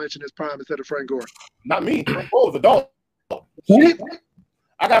Marshawn Lynch in his prime instead of Frank Gore. Not me. Frank Gore was a dog.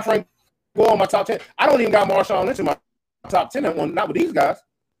 I got Frank Gore on my top 10. I don't even got Marshawn Lynch in my top 10 not with these guys.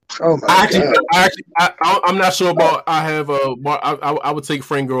 Oh my God. I'm not sure about. I would take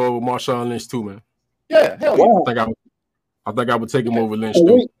Frank Gore over Marshawn Lynch too, man. Yeah, hell yeah. I think I would take him over Lynch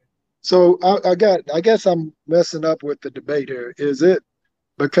too. So I guess I'm messing up with the debate here. Is it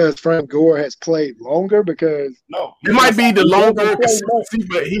because Frank Gore has played longer? Because no, it might be the longer consistency,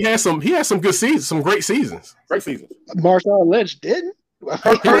 but he has some good seasons, some great seasons. Great seasons. Marshawn Lynch didn't.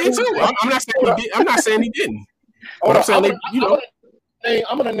 He did too. I'm not saying he did. I'm not saying he didn't.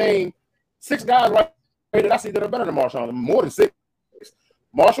 I'm gonna name 6 guys right that I see that are better than Marshawn. More than 6.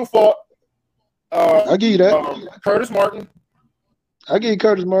 Marshall Faulk. I'll give you that. Curtis Martin. I'll give you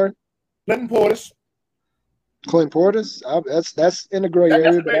Curtis Martin. Clinton Portis. That's in the gray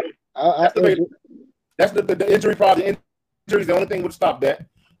area. That's the injury problem. The injury is the only thing that would stop that.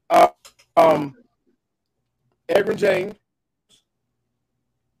 Edgerrin James.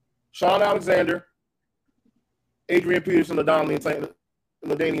 Sean Alexander. Adrian Peterson,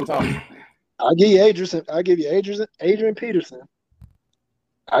 LaDainian Thompson. I'll give you Adrian Peterson.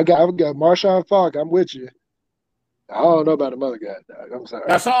 I got Marshawn Faulk. I'm with you. I don't know about the other guy, dog. I'm sorry.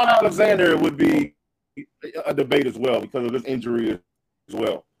 Now, Sean Alexander would be a debate as well because of his injury as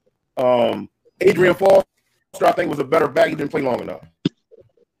well. Adrian Foster, I think, was a better back. He didn't play long enough.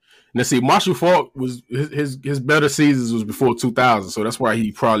 Now, see, Marshall Faulk was his better seasons was before 2000, so that's why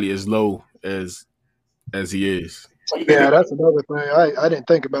he probably as low as he is. Yeah, that's another thing. I didn't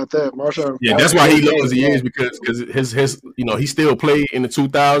think about that, Marshall. Yeah, that's why he low as he is because his he still played in the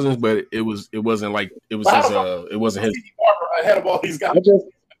 2000s, but it wasn't his. Tiki Barber ahead of all these guys.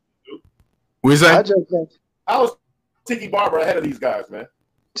 What's that? I was Tiki Barber ahead of these guys, man.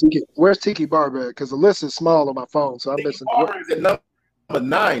 Where's Tiki Barber at? Because the list is small on my phone, so I'm missing. Barber is at number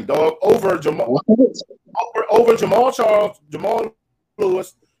 9, dog. Over Jamal Charles, Jamal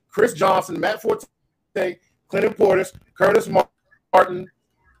Lewis, Chris Johnson, Matt Forte, Clinton Portis, Curtis Martin,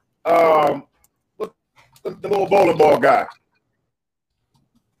 the little bowling ball guy.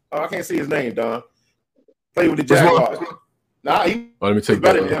 I can't see his name, Don. Played with the Jaguars. Let me take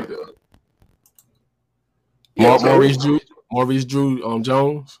better than him. Maurice Drew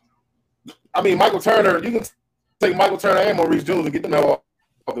Jones. I mean, Michael Turner. You can take Michael Turner and Maurice Jones and get them off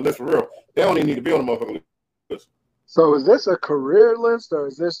the list for real. They don't even need to be on the motherfucking list. So is this a career list or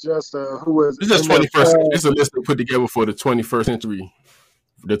is this just who was? This is 21st. It's a list put together for the 21st century,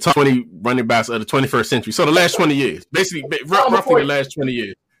 the top 20 running backs of the 21st century. So the last 20 years, basically, roughly the last 20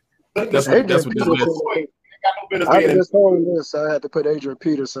 years. That's what this list is. I just told this. I had to put Adrian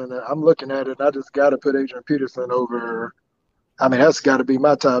Peterson. I'm looking at it. I just got to put Adrian Peterson over. I mean, that's got to be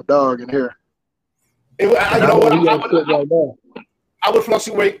my top dog in here. I would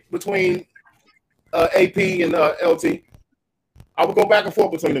fluctuate between AP and LT. I would go back and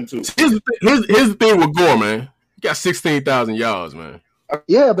forth between them two. Here's the thing with Gore, man. He got 16,000 yards, man.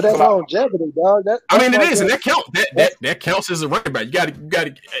 Yeah, but that's longevity, dog. It is, and that counts as a running back. You got to.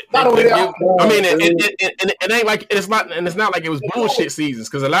 I mean, it ain't like it's not like it was bullshit seasons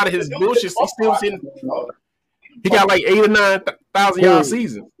because a lot of his bullshit he still sitting. He got like 8,000 or 9,000 yard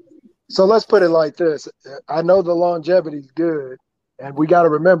seasons. So let's put it like this: I know the longevity is good, and we got to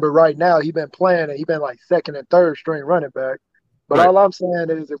remember right now he's been playing and he's been like second and third string running back. But all I'm saying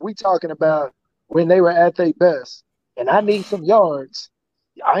is, if we talking about when they were at their best, and I need some yards.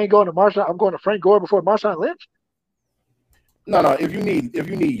 I ain't going to Marshawn. I'm going to Frank Gore before Marshawn Lynch. No. If you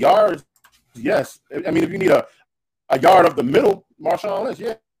need yards, yes. I mean, if you need a yard up the middle, Marshawn Lynch,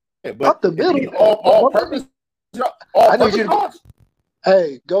 yeah. But up the middle, all purpose. I need you to.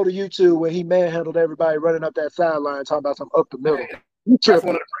 Hey, go to YouTube when he manhandled everybody running up that sideline, talking about some up the middle. That's one of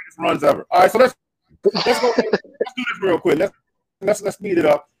the greatest runs ever. All right, so let's go. Let's do this real quick. Let's speed it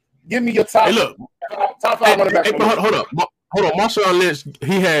up. Give me your top. Hey, look. Top 5 running backs. Hold up. Marshawn Lynch,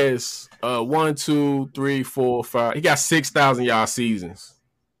 he has 1, 2, 3, 4, 5. He got 6,000 yard seasons.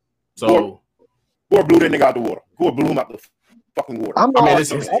 So Gore blew that nigga out the water. Gore blew him out the fucking water. I'm not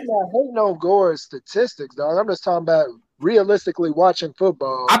hating on Gore's statistics, dog. I'm just talking about realistically watching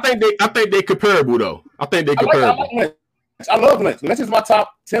football. I think they comparable though. I think they comparable. I love Lynch. Lynch is my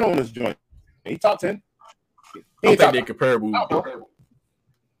top 10 on this joint. He top 10. I think they're comparable.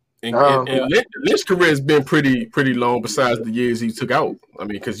 And Lynch's career has been pretty long. Besides the years he took out, I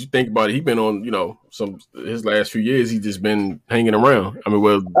mean, because you think about it, he's been on his last few years. He's just been hanging around. I mean,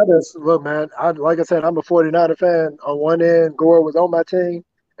 look, man. Like I said, I'm a 49er fan. On one end, Gore was on my team,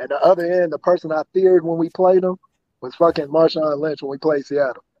 and the other end, the person I feared when we played him was fucking Marshawn Lynch when we played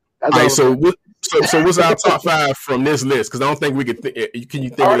Seattle. All right, so what's our top 5 from this list? Because I don't think we could. Can you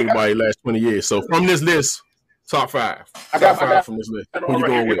think of anybody last 20 years? So from this list. Top 5. I got 5 from this list. Who you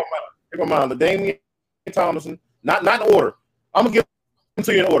going with? Here go mine. LaDainian Tomlinson. Not in order. I'm gonna give them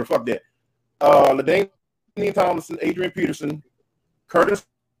to you in order. Fuck that. LaDainian Tomlinson, Adrian Peterson, Curtis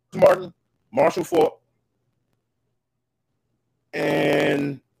Martin, Marshall Faulk,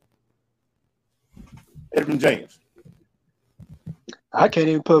 and Edwin James. I can't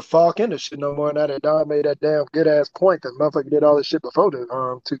even put Falk in the shit no more now that Don made that damn good ass point that motherfucker did all this shit before the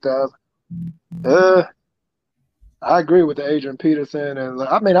 2000. I agree with the Adrian Peterson, and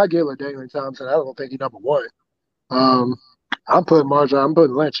I mean I give LaDainian Thompson. I don't think he's number 1. I'm putting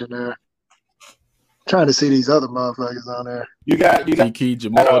Lynch in there. I'm trying to see these other motherfuckers on there. You got Tiki,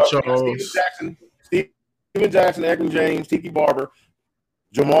 Jamal Charles, Steven Jackson, Edwin James, Tiki Barber,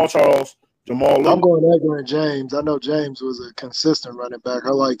 Jamal Charles, Jamal Luke. I'm going Edwin James. I know James was a consistent running back.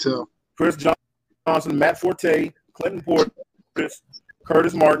 I liked him. Chris Johnson, Matt Forte, Clinton Portis,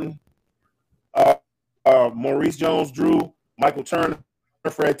 Curtis Martin, Maurice Jones-Drew, Michael Turner,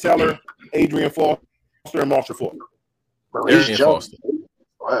 Fred Teller, Adrian Foster, and Marshall Faulk. Maurice Jones.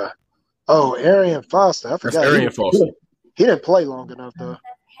 Wow. Oh, Arian Foster. I forgot. That's Arian Foster. He didn't play long enough though.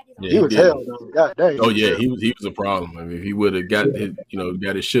 Yeah, he was hell though. God dang. Oh yeah, he was a problem. I mean, if he would have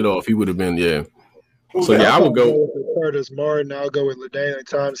got his shit off, he would have been So I would go with Curtis Martin. I'll go with LaDainian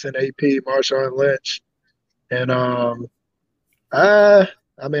Thompson, AP, Marshawn Lynch, and I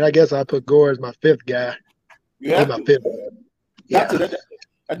mean, I guess I put Gore as my 5th guy. Yeah, my 5th. Yeah,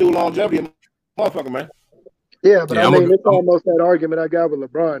 I do longevity, motherfucker, man. Yeah, but I mean, it's almost that argument I got with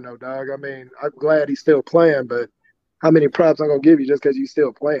LeBron, though, dog. I mean, I'm glad he's still playing, but how many props I'm gonna give you just because you're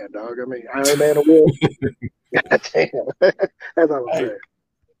still playing, dog? I mean, Iron Man will. God damn, that's all I'm saying.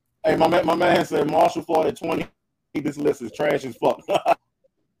 Hey, my man said Marshall Faulk at 20. This list is trash as fuck.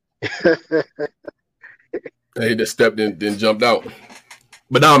 He just stepped in, then jumped out.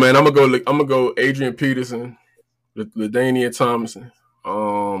 But no, man, I'm gonna go Adrian Peterson, LaDainian Thompson,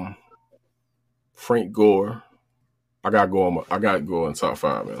 Frank Gore. I got Gore in top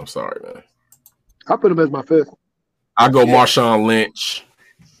 5, man. I'm sorry, man. I put him as my 5th. I go Marshawn Lynch,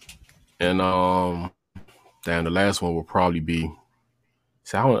 and the last one will probably be.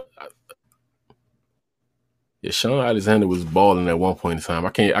 Sean Alexander was balling at one point in time.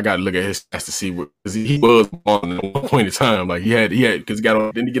 I got to look at his stats to see what, because he was balling at one point in time. Like he had because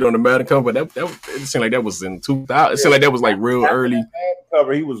didn't he get on the Madden cover? But that it seemed like that was in 2000. It seemed like that was like real early.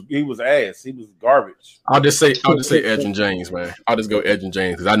 Cover. He was ass. He was garbage. I'll just say Edwin James, man. I'll just go Edwin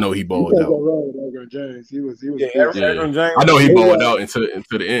James because I know he balled out. Edwin James. He was Edwin James. I know he balled out into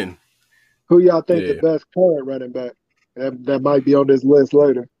the end. Who y'all think the best current running back that might be on this list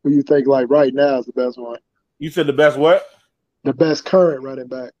later? Who you think like right now is the best one? You said the best what? The best current running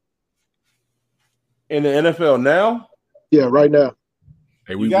back in the NFL now? Yeah, right now.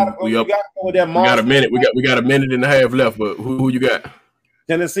 Hey, we got a minute. We got a minute and a half left. But who you got?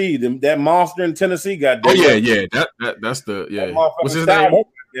 Tennessee. That monster in Tennessee got. Oh yeah. That's the What's his name?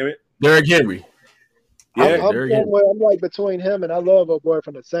 Derrick Henry. Yeah, I'm like between him and I love a boy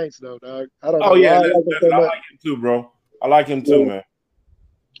from the Saints though, dog. I don't know. Oh yeah, I like him too, bro. I like him too, man.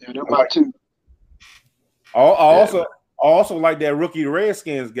 Yeah, they're my 2. I also like that rookie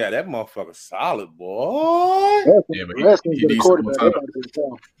Redskins guy. That motherfucker solid, boy. Yeah, Redskins get a quarterback.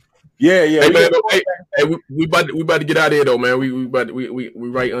 Yeah. Hey, man, we about to get out of here though, man. We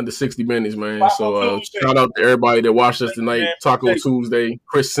right under 60 minutes, man. So shout out to everybody that watched us tonight. Taco Tuesday.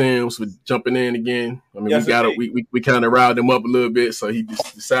 Chris Sims for jumping in again. I mean, we kind of riled him up a little bit, so he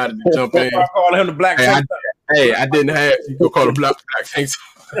just decided to jump in. I call him the Black Tank. I didn't have you go call him Black Tank.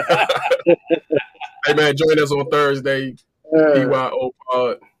 Hey man, join us on Thursday. PYO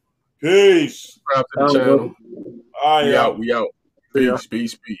Pod. Peace. Subscribe to the channel. We out.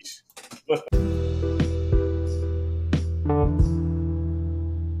 Peace.